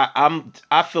 say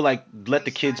I feel like let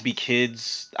the kids be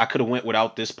kids. I could have went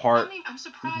without this I part, mean, I'm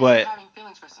surprised but you're having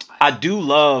feelings for somebody. I do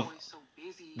love Always so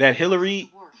busy, that you know, Hillary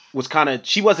at work. was kind of,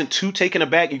 she wasn't too taken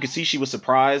aback. You could see she was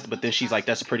surprised, but then she's like,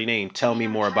 "That's a pretty name. Tell me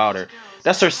more about her."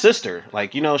 That's her sister.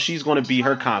 Like, you know, she's going to be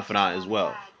her confidant as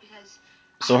well.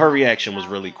 So her reaction was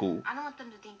really cool. I don't want them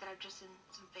to think that I'm just in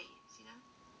some phase, you know?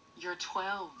 You're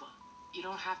 12. You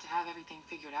don't have to have everything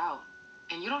figured out.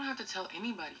 And you don't have to tell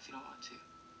anybody if you don't want to.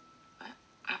 But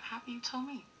I'm happy you told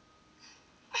me.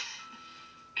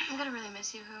 I'm gonna really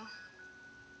miss you, Who.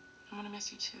 I'm gonna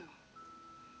miss you too.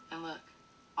 And look,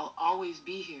 I'll always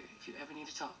be here if you ever need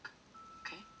to talk.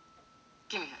 Okay?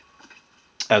 Give me a hug.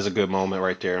 That's a good moment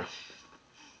right there.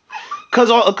 Cause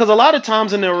a lot of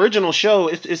times in the original show,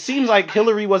 it seems like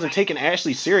Hillary wasn't taking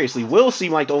Ashley seriously. Will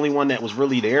seemed like the only one that was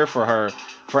really there for her,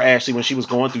 for Ashley when she was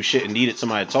going through shit and needed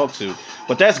somebody to talk to.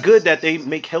 But that's good that they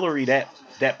make Hillary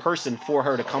that person for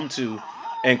her to come to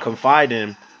and confide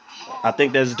in. I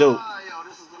think that's dope. Yo,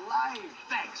 this is the life.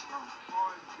 Thanks,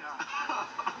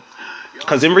 bro.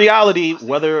 Cause in reality,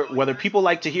 whether people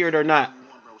like to hear it or not,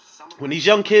 when these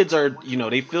young kids are, you know,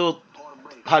 they feel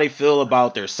how they feel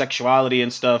about their sexuality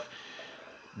and stuff,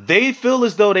 they feel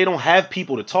as though they don't have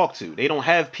people to talk to. They don't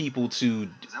have people to,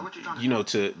 you know,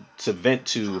 to vent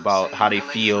to about how they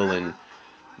feel, and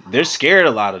they're scared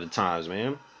a lot of the times,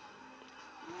 man.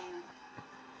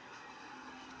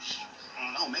 I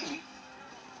don't know, maybe.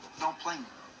 Don't play me.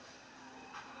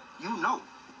 You know.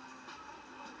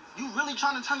 You really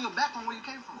trying to turn your back on where you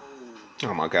came from.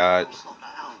 Oh my God. Bro, slow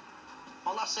down.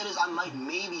 All I said is I might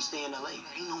maybe stay in LA.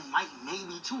 Ain't no might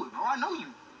maybe to it, bro. I know you.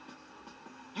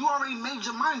 You already made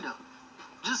your mind up.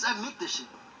 Just admit this shit.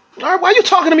 All right, why you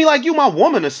talking to me like you my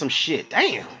woman or some shit?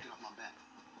 Damn. Get off my back.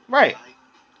 Right. All right?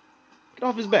 Get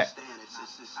off his You back.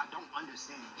 understand? I don't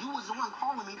understand. You was the one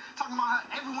calling me, talking about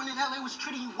how everyone in LA was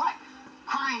treating you whack.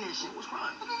 Crying and shit. What's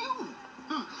crying? Look at you.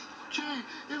 Huh. Trey,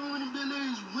 everyone in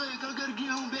LA is whack. I gotta get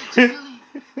home back to Philly.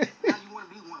 Now you wanna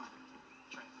be one of them.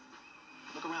 Trey,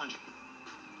 look around you.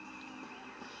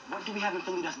 What do we have in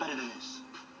Philly that's better than this?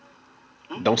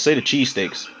 Don't say the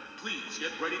cheesesteaks. Please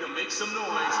get ready to make some noise.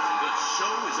 The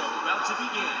show is about to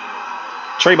begin.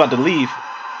 Trey about to leave. Man,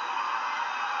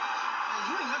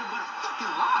 you ain't nothing but a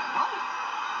fucking lie, bro.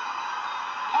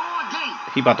 All day.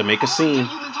 He about to make a All day scene.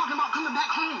 you been talking about coming back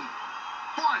home.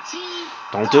 For our team.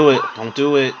 Don't for do our it. block. Don't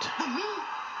do it. For me.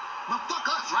 But fuck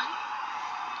us, right?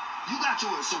 You got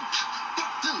yours, so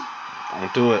fuck Philly.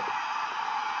 Don't do it.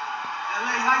 LA,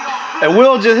 how y'all And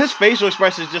Will just, his facial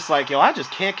expression is just like, yo, I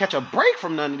just can't catch a break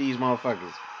from none of these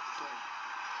motherfuckers.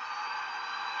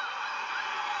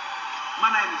 My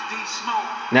name is D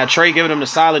Smoke. Now Trey giving him the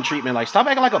silent treatment, like, stop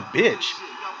acting like a bitch.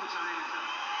 Y'all put your hands up.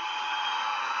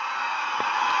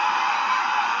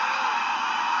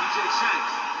 DJ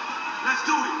Shanks, let's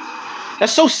do this.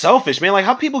 That's so selfish, man. Like,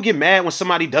 how people get mad when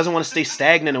somebody doesn't want to stay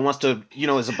stagnant and wants to, you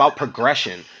know, is about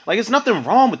progression. Like, there's nothing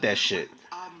wrong with that shit.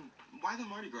 Why the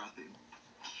Mardi Gras theme?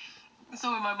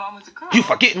 So when my mom was a girl. You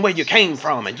forgetting where you came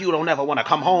from and you don't ever want to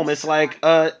come home. It's like,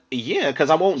 yeah,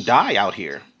 because I won't die out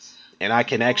here. And I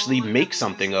can actually make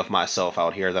something of myself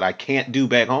out here that I can't do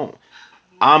back home.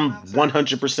 I'm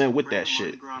 100% with that shit.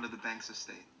 Mardi Gras to the Banks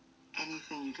estate.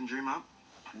 Anything you can dream up,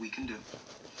 we can do.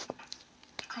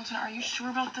 Carlton, are you sure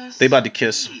about this? They about to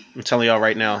kiss. I'm telling y'all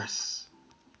right now. Yes.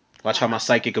 Watch how my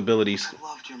psychic abilities. I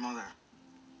loved your mother.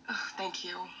 Ugh, thank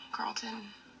you, Carlton.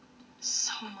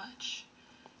 So much.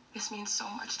 This means so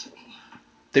much to me.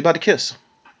 They about to kiss.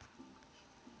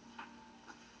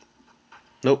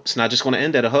 Nope, it's not just going to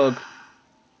end at a hug.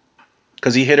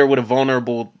 Because he hit her with a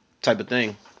vulnerable type of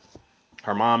thing.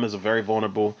 Her mom is a very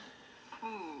vulnerable. Ooh,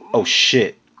 Oh,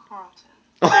 shit. Carlton.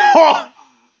 Oh!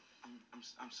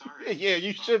 I'm sorry. Yeah,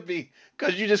 you should be.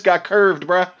 Because you just got curved,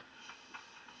 bruh.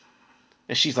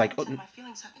 And she's like, Carlton, my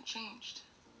feelings haven't changed.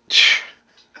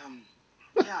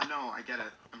 Yeah, no, I get it.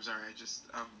 I'm sorry. I just,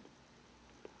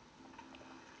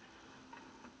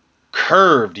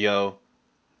 curved, yo.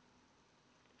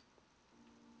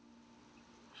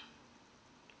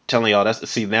 Telling y'all,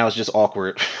 see, now it's just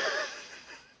awkward.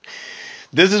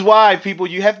 This is why, people,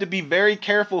 you have to be very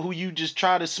careful who you just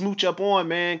try to smooch up on,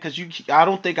 man. Because I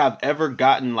don't think I've ever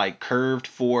gotten, like, curved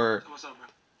for, what's up,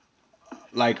 bro?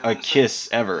 like, a kiss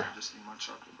ever. I just need my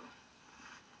chocolate, bro.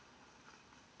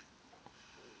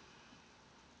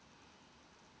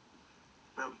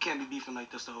 Bro, we can't be beefing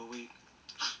like this the whole week.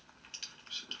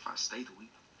 Shit, if I stay the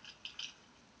week.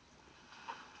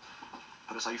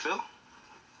 Oh, that's how you feel?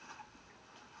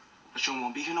 But you don't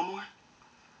want to be here no more?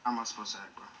 How am I supposed to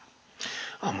act, bro?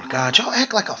 Oh my god, y'all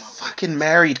act like a fucking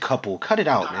married couple. Cut it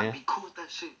out, man. I'd be cool with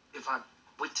that shit if if I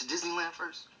went to Disneyland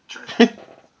first? Trey,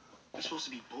 we're supposed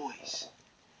to be boys.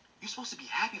 You're supposed to be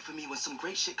happy for me when some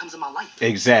great shit comes in my life.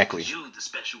 Exactly. You the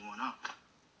special one, huh?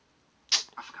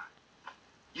 I forgot.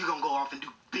 You gonna go off and do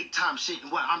big time shit,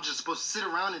 and what? I'm just supposed to sit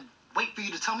around and wait for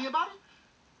you to tell me about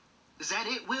it? Is that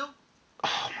it, Will?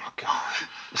 Oh my god.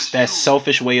 It's that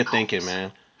selfish way of thinking,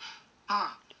 man. Huh?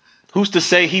 Who's to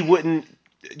say he wouldn't?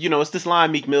 You know, it's this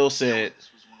line Meek Mill said.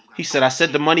 He said, "I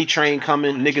said the money train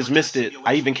coming, niggas missed it.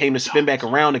 I even came to spin back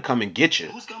around and come and get you."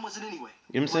 Whose gun was it anyway?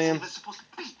 You know what I'm saying? It wasn't even supposed to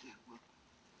be there,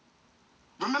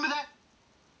 Will. Remember that?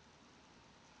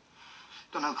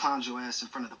 Don't know clown your ass in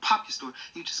front of the Poppy store.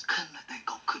 You just couldn't let that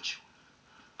go, could you?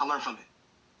 I learned from it.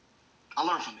 I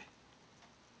learned from it.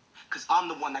 Because I'm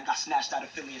the one that got snatched out of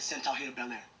Philly and sent out here to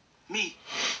Bel Air. Me.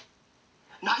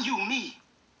 Not you, me.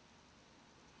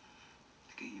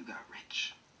 Nigga, you got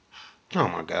rich. Oh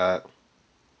my god.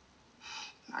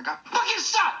 I got fucking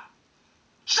shot.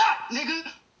 Shot, nigga.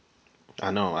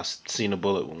 I know. I seen the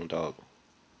bullet wound, dog.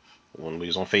 When we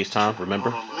was on FaceTime,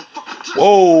 remember?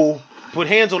 Whoa. Whoa! Put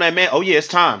hands on that man. Oh yeah, it's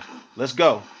time. Let's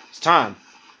go. It's time.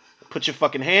 Put your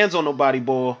fucking hands on nobody,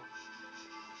 boy.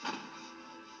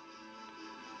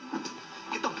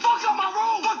 Get the fuck out my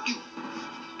room. Fuck you.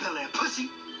 Bel Air pussy.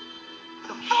 Get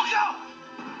the fuck out.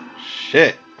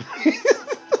 Shit.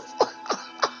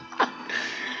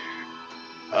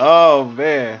 Oh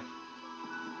man.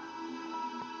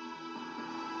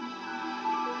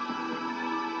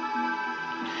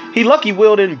 He lucky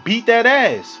Will didn't beat that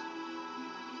ass.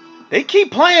 They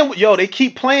keep playing with They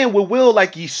keep playing with Will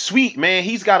like he's sweet, man.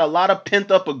 He's got a lot of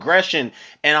pent up aggression,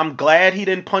 and I'm glad he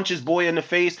didn't punch his boy in the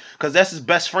face because that's his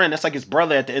best friend. That's like his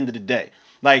brother at the end of the day.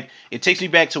 Like it takes me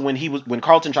back to when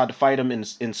Carlton tried to fight him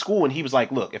in school, and he was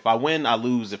like, "Look, if I win, I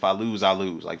lose. If I lose, I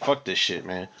lose. Like fuck this shit,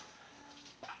 man."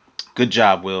 Good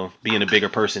job, Will, being a bigger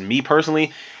person. Me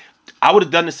personally, I would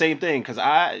have done the same thing because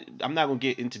I'm not gonna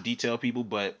get into detail, people,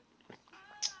 but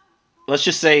let's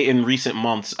just say in recent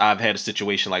months I've had a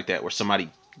situation like that where somebody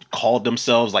called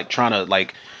themselves like trying to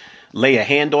like lay a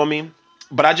hand on me,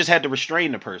 but I just had to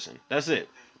restrain the person. That's it.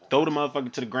 Throw the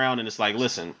motherfucker to the ground and it's like,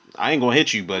 listen, I ain't gonna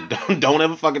hit you, but don't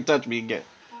ever fucking touch me again.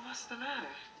 Well, what's the matter?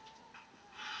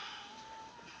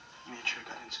 Me and Trey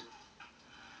got into it.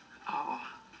 Oh,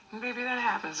 maybe that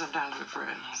happens sometimes with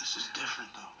friends. No, this is different,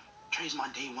 though. Trey's my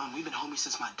day one. We've been homies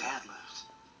since my dad left.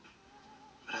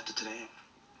 But after today,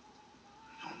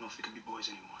 I don't know if we can be boys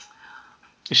anymore.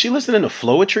 Is she listening to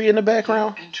Floetry in the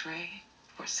background? You and Trey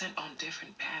were sent on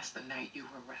different paths the night you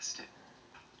were arrested.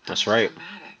 That's was right.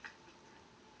 Traumatic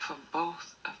for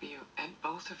both of you, and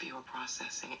both of you are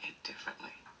processing it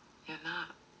differently. You're not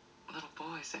little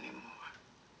boys anymore.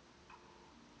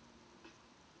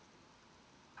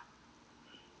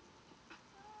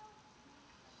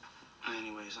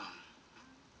 Anyways,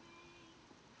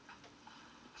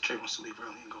 Trey wants to leave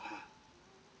early and go home.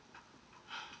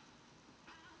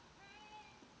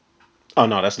 Oh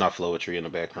no, that's not Floetry in the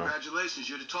background. Congratulations,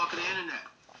 you're the talk of the internet.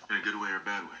 In a good way or a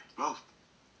bad way? Both.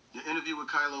 Your interview with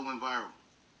Kylo went viral.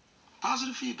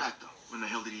 Positive feedback, though. When the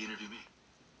hell did he interview me?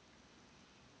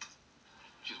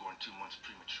 She was born 2 months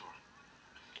premature.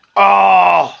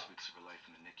 Oh, 6 weeks of her life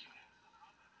in the NICU.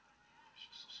 She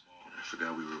was so small. I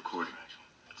forgot we were recording.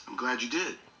 I'm glad you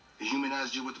did. It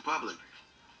humanized you with the public.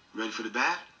 Ready for the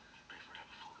bad? Pray for her to have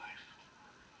a full life.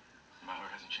 My heart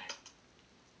hasn't changed.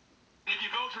 If you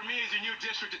vote for me as your new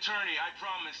district attorney, I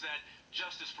promise that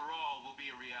justice for all will be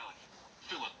a reality.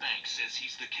 Philip Banks says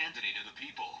he's the candidate of the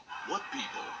people. What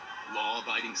people?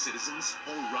 Law-abiding citizens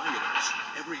or rioters?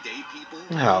 Everyday people?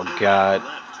 Oh, or the God.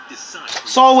 right left? Decide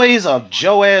It's always a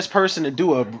Joe-ass person to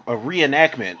do a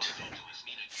reenactment.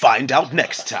 Find out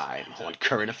next time on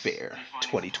Current Affair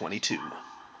 2022.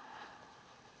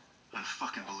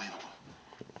 Unfucking believable.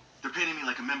 They're painting me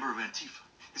like a member of Antifa.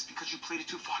 It's because you played it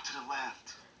too far to the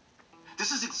left.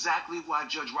 This is exactly why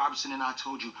Judge Robertson and I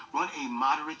told you, run a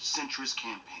moderate centrist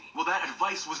campaign. Well, that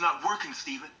advice was not working,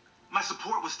 Stephen. My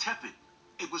support was tepid.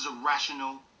 It was a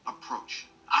rational approach.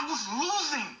 I was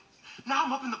losing. Now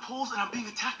I'm up in the polls and I'm being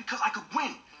attacked because I could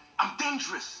win. I'm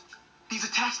dangerous. These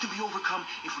attacks can be overcome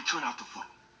if we turn out to vote.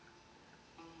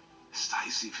 This is how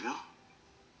you see, Phil.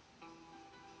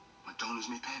 My donors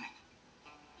may panic.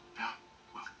 Yeah,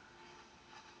 well,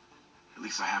 at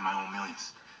least I have my own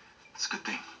millions. It's a good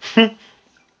thing.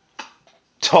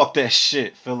 Talk that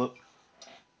shit, Philip.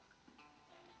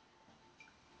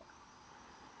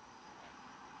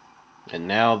 And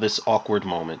now this awkward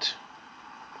moment.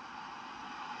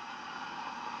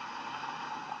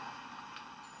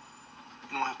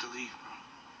 You don't have to leave,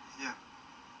 bro. Yeah,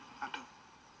 I do.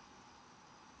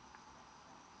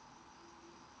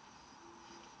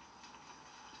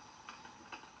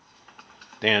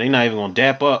 Damn, they not even gonna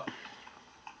dap up.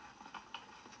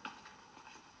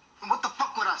 What the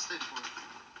fuck would I stay for?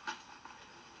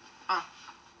 Huh?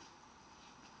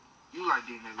 You like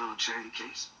being a little charity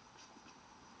case.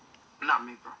 Not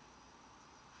me, bro.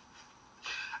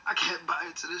 I can't buy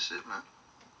into this shit, man.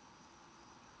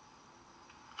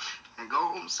 And go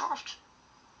home soft.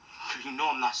 You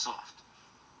know I'm not soft.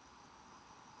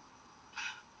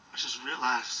 I just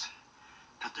realized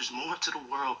that there's more to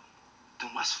the world than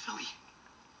West Philly.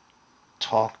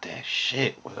 Talk that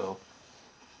shit, Will.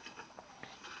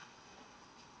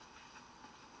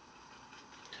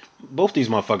 Both these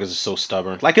motherfuckers are so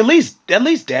stubborn. Like at least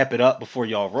dap it up before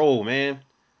y'all roll, man.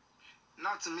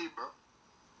 Not to me, bro.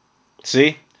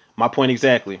 See? My point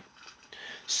exactly.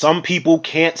 Some people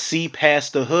can't see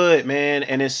past the hood, man,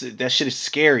 and that shit is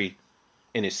scary.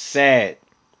 And it's sad.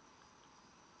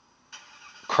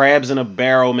 Crabs in a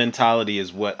barrel mentality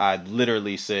is what I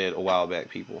literally said a while back,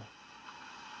 people.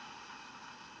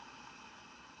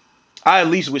 I at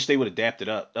least wish they would have dapped it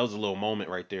up. That was a little moment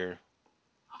right there.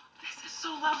 This is so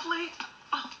lovely.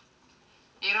 Oh.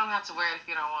 You don't have to wear it if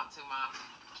you don't want to, Mom.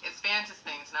 It's Vance's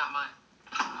things, not mine.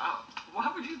 Oh,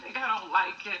 why would you think I don't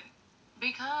like it?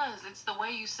 Because it's the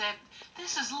way you said,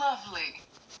 this is lovely.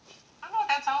 I know what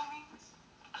that all means.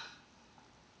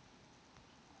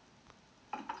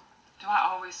 Do I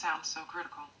always sound so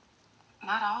critical?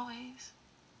 Not always.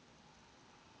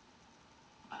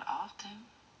 But often.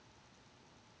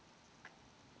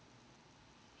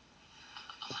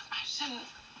 I shouldn't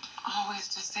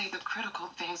always just say the critical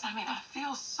things. I mean, I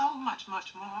feel so much,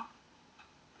 much more.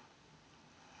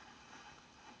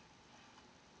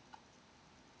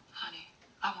 Honey,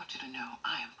 I want you to know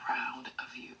I am proud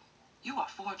of you. You are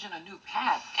forging a new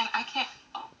path, and I can't...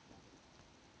 Oh.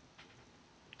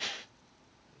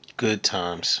 Good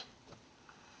times.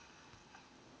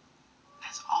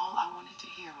 That's all I wanted to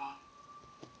hear, Mom.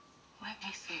 Let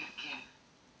me say it again.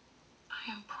 I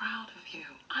am proud of you.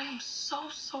 I am so,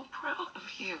 so proud of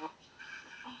you.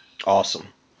 Awesome.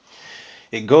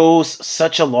 It goes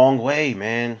such a long way,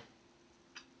 man.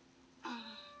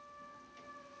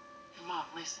 Mom,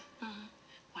 listen.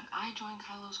 When I join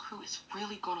Kylo's crew, it's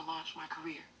really going to launch my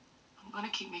career. I'm going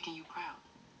to keep making you proud.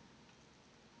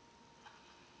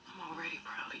 I'm already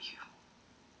proud of you.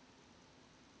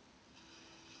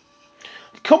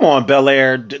 Come on, Bel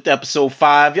Air, episode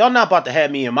 5. Y'all not about to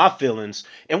have me in my feelings.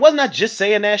 And wasn't I just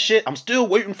saying that shit? I'm still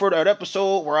waiting for that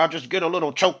episode where I just get a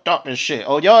little choked up and shit.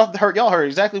 Oh, y'all heard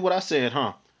exactly what I said,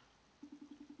 huh?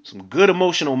 Some good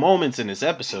emotional moments in this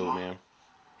episode, man.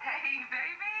 Hey,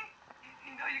 baby.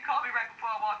 You know you called me right before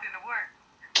I walked into work.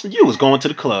 You was going to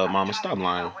the club, mama. Stop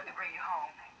lying. When to bring you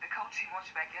home. The coach, he wants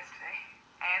you back yesterday.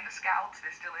 And the scouts,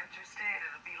 they're still interested.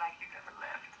 It'll be like you never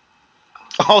left.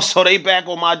 Oh, so they back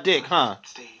on my dick, huh?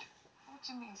 Stayed. What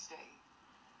you mean stayed?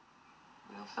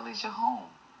 Real Philly's your home.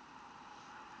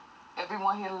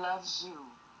 Everyone here loves you.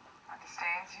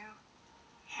 Understands you.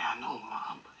 Yeah, I know,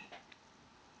 Mom, but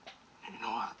you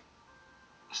know,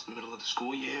 it's the middle of the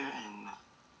school year, and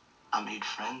I made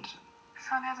friends.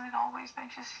 Son, hasn't it always been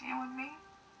just you and me?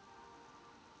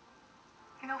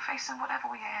 You know, facing whatever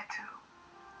we had to.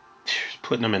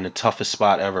 Putting them in the toughest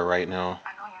spot ever right now.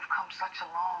 I know you've come such a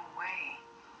long way.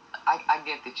 I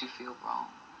get that you feel wrong.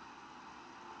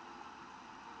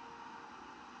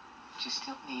 But you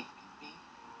still need me.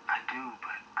 I do,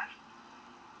 but I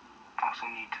also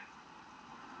need to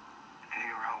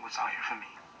figure out what's out here for me.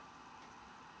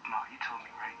 Ma, you told me,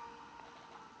 right?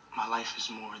 My life is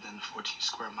more than the 14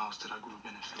 square miles that I grew up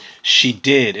in Philly. She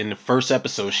did. In the first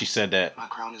episode, she said that. My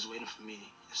crown is waiting for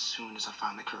me as soon as I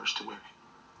find the courage to wear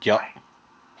it. Yup. Right?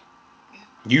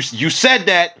 You said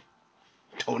that.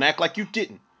 Don't act like you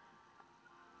didn't.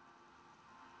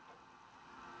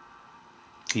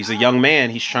 He's a young man.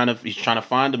 He's trying to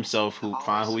find himself,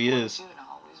 find who he is. You and I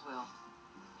always will.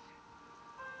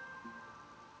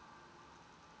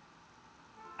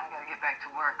 I gotta get back to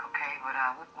work, okay? But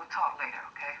we'll talk later,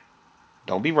 okay?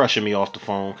 Don't be rushing me off the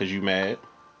phone because you mad.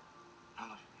 I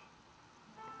love you.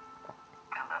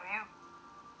 I love you.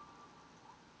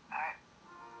 All right.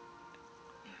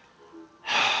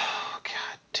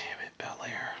 God damn it, Bel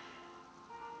Air.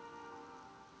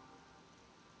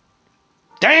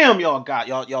 Damn,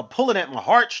 y'all pulling at my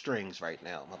heartstrings right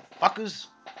now, motherfuckers.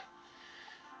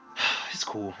 It's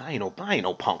cool. I ain't no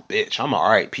punk bitch. I'm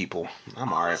alright, people.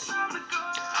 I'm alright.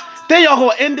 Then y'all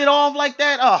gonna end it off like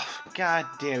that? Oh, god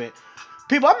damn it.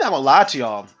 People, I'm not gonna lie to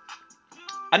y'all.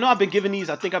 I know I've been giving these,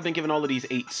 I think I've been giving all of these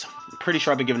 8s. I'm pretty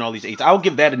sure I've been giving all these 8s. I'll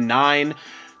give that a 9.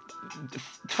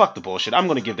 fuck the bullshit. I'm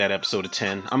gonna give that episode a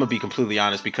 10. I'm gonna be completely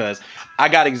honest because I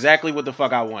got exactly what the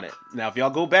fuck I wanted. Now, if y'all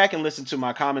go back and listen to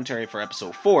my commentary for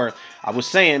episode 4, I was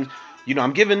saying,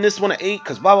 I'm giving this one an 8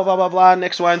 because blah blah blah blah blah and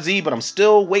X, Y, and Z, but I'm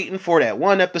still waiting for that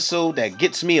one episode that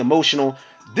gets me emotional.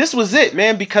 This was it,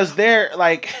 man, because they're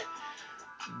like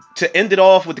to end it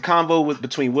off with the convo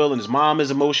between Will and his mom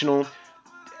is emotional.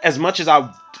 As much as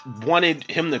I wanted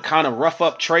him to kind of rough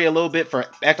up Trey a little bit for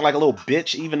acting like a little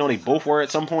bitch, even though they both were at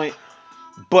some point.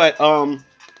 But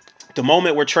the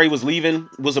moment where Trey was leaving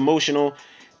was emotional.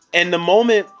 And the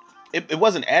moment, it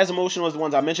wasn't as emotional as the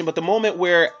ones I mentioned, but the moment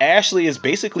where Ashley is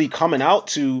basically coming out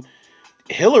to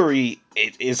Hillary,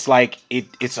 it's like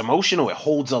it's emotional. It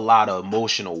holds a lot of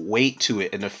emotional weight to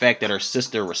it, and the fact that her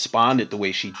sister responded the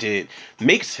way she did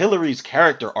makes Hillary's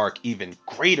character arc even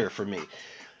greater for me.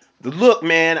 Look,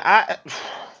 man,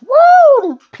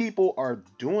 woo, people are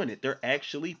doing it. They're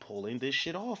actually pulling this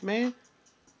shit off, man.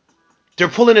 They're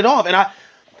pulling it off, and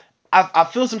I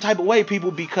feel some type of way, people,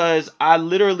 because I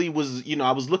literally was,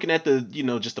 I was looking at the,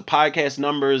 just the podcast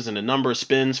numbers and the number of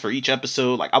spins for each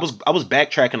episode. Like I was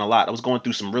backtracking a lot. I was going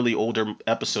through some really older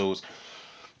episodes,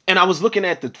 and I was looking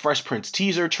at the Fresh Prince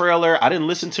teaser trailer. I didn't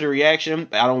listen to the reaction.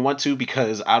 I don't want to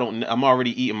because I'm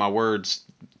already eating my words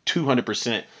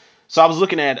 200%. So I was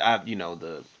looking at,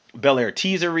 the Bel Air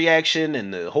teaser reaction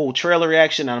and the whole trailer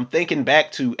reaction. And I'm thinking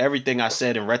back to everything I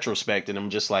said in retrospect, and I'm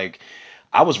just like,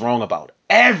 I was wrong about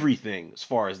everything as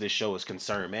far as this show is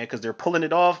concerned, man, because they're pulling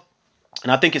it off.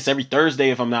 And I think it's every Thursday,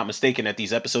 if I'm not mistaken, that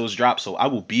these episodes drop. So I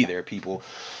will be there, people.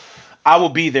 I will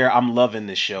be there. I'm loving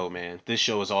this show, man. This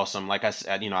show is awesome. Like I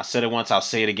said, I said it once, I'll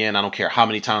say it again. I don't care how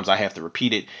many times I have to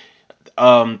repeat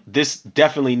it. This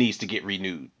definitely needs to get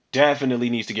renewed. Definitely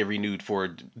needs to get renewed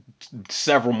for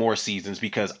several more seasons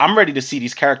because I'm ready to see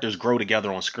these characters grow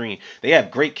together on screen. They have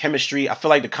great chemistry. I feel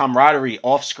like the camaraderie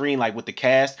off screen, like with the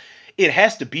cast, it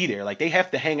has to be there. Like they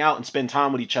have to hang out and spend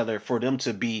time with each other for them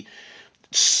to be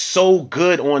so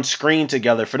good on screen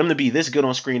together, for them to be this good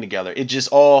on screen together. It just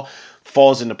all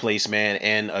falls into place, man.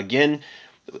 And again,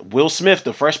 Will Smith,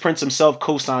 the Fresh Prince himself,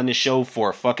 co-signed this show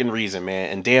for a fucking reason, man.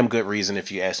 And damn good reason, if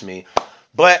you ask me.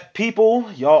 But people,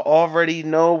 y'all already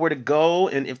know where to go.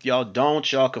 And if y'all don't,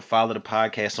 y'all can follow the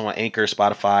podcast on Anchor,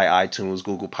 Spotify, iTunes,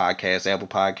 Google Podcasts, Apple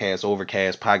Podcasts,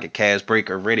 Overcast, Pocket Cast,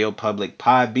 Breaker, Radio Public,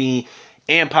 Podbean,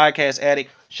 and Podcast Addict.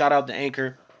 Shout out to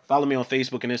Anchor. Follow me on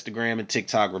Facebook and Instagram and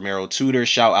TikTok, Romero Tudor.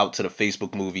 Shout out to the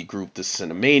Facebook movie group, The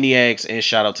Cinemaniacs. And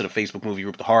shout out to the Facebook movie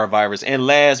group, The Horror Virus. And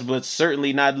last but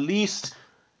certainly not least,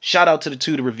 shout out to the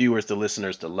Tudor reviewers, the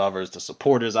listeners, the lovers, the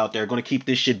supporters out there. Going to keep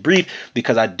this shit brief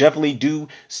because I definitely do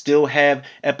still have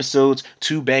episodes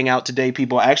to bang out today,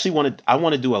 people. I want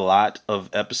to do a lot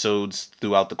of episodes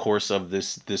throughout the course of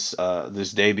this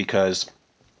day because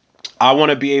I want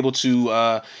to be able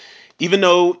to even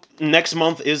though next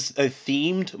month is a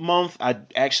themed month, I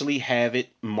actually have it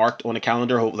marked on the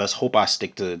calendar. Let's hope I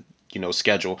stick to,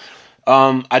 schedule.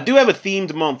 I do have a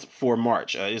themed month for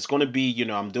March. It's going to be,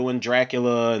 I'm doing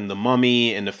Dracula and the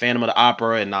Mummy and the Phantom of the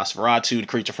Opera and Nosferatu, the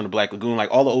Creature from the Black Lagoon,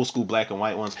 like all the old school black and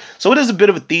white ones. So it is a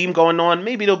bit of a theme going on.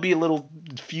 Maybe there'll be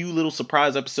few little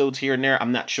surprise episodes here and there.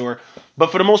 I'm not sure,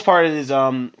 but for the most part,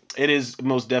 it is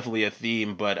most definitely a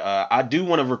theme. But I do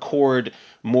want to record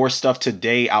more stuff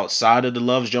today outside of the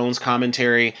Loves Jones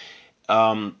commentary.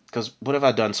 Because what have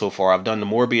I done so far? I've done the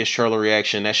Morbius trailer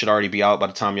reaction. That should already be out by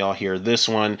the time y'all hear this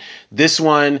one. This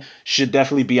one should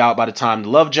definitely be out by the time the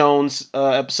Love Jones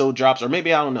episode drops. Or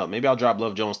maybe, I don't know. Maybe I'll drop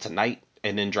Love Jones tonight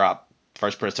and then drop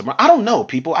First Prince tomorrow. I don't know,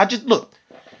 people. Look,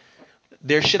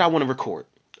 there's shit I want to record.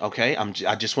 Okay,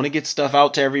 I just want to get stuff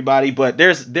out to everybody. But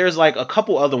there's like a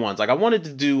couple other ones. Like I wanted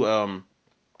to do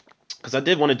because I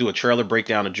did want to do a trailer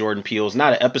breakdown of Jordan Peele's,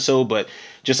 not an episode, but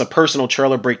just a personal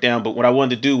trailer breakdown. But what I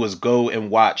wanted to do was go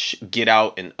and watch Get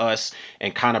Out and Us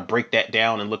and kind of break that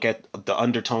down and look at the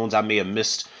undertones I may have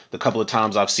missed the couple of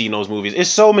times I've seen those movies. It's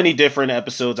so many different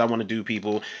episodes I want to do,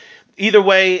 people. Either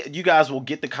way, you guys will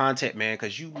get the content, man,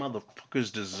 because you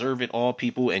motherfuckers deserve it all,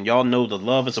 people. And y'all know the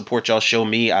love and support y'all show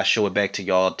me, I show it back to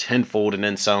y'all tenfold and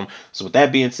then some. So with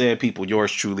that being said, people,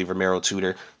 yours truly, Romero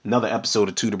Tudor. Another episode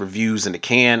of Tudor Reviews in the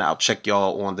can. I'll check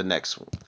y'all on the next one.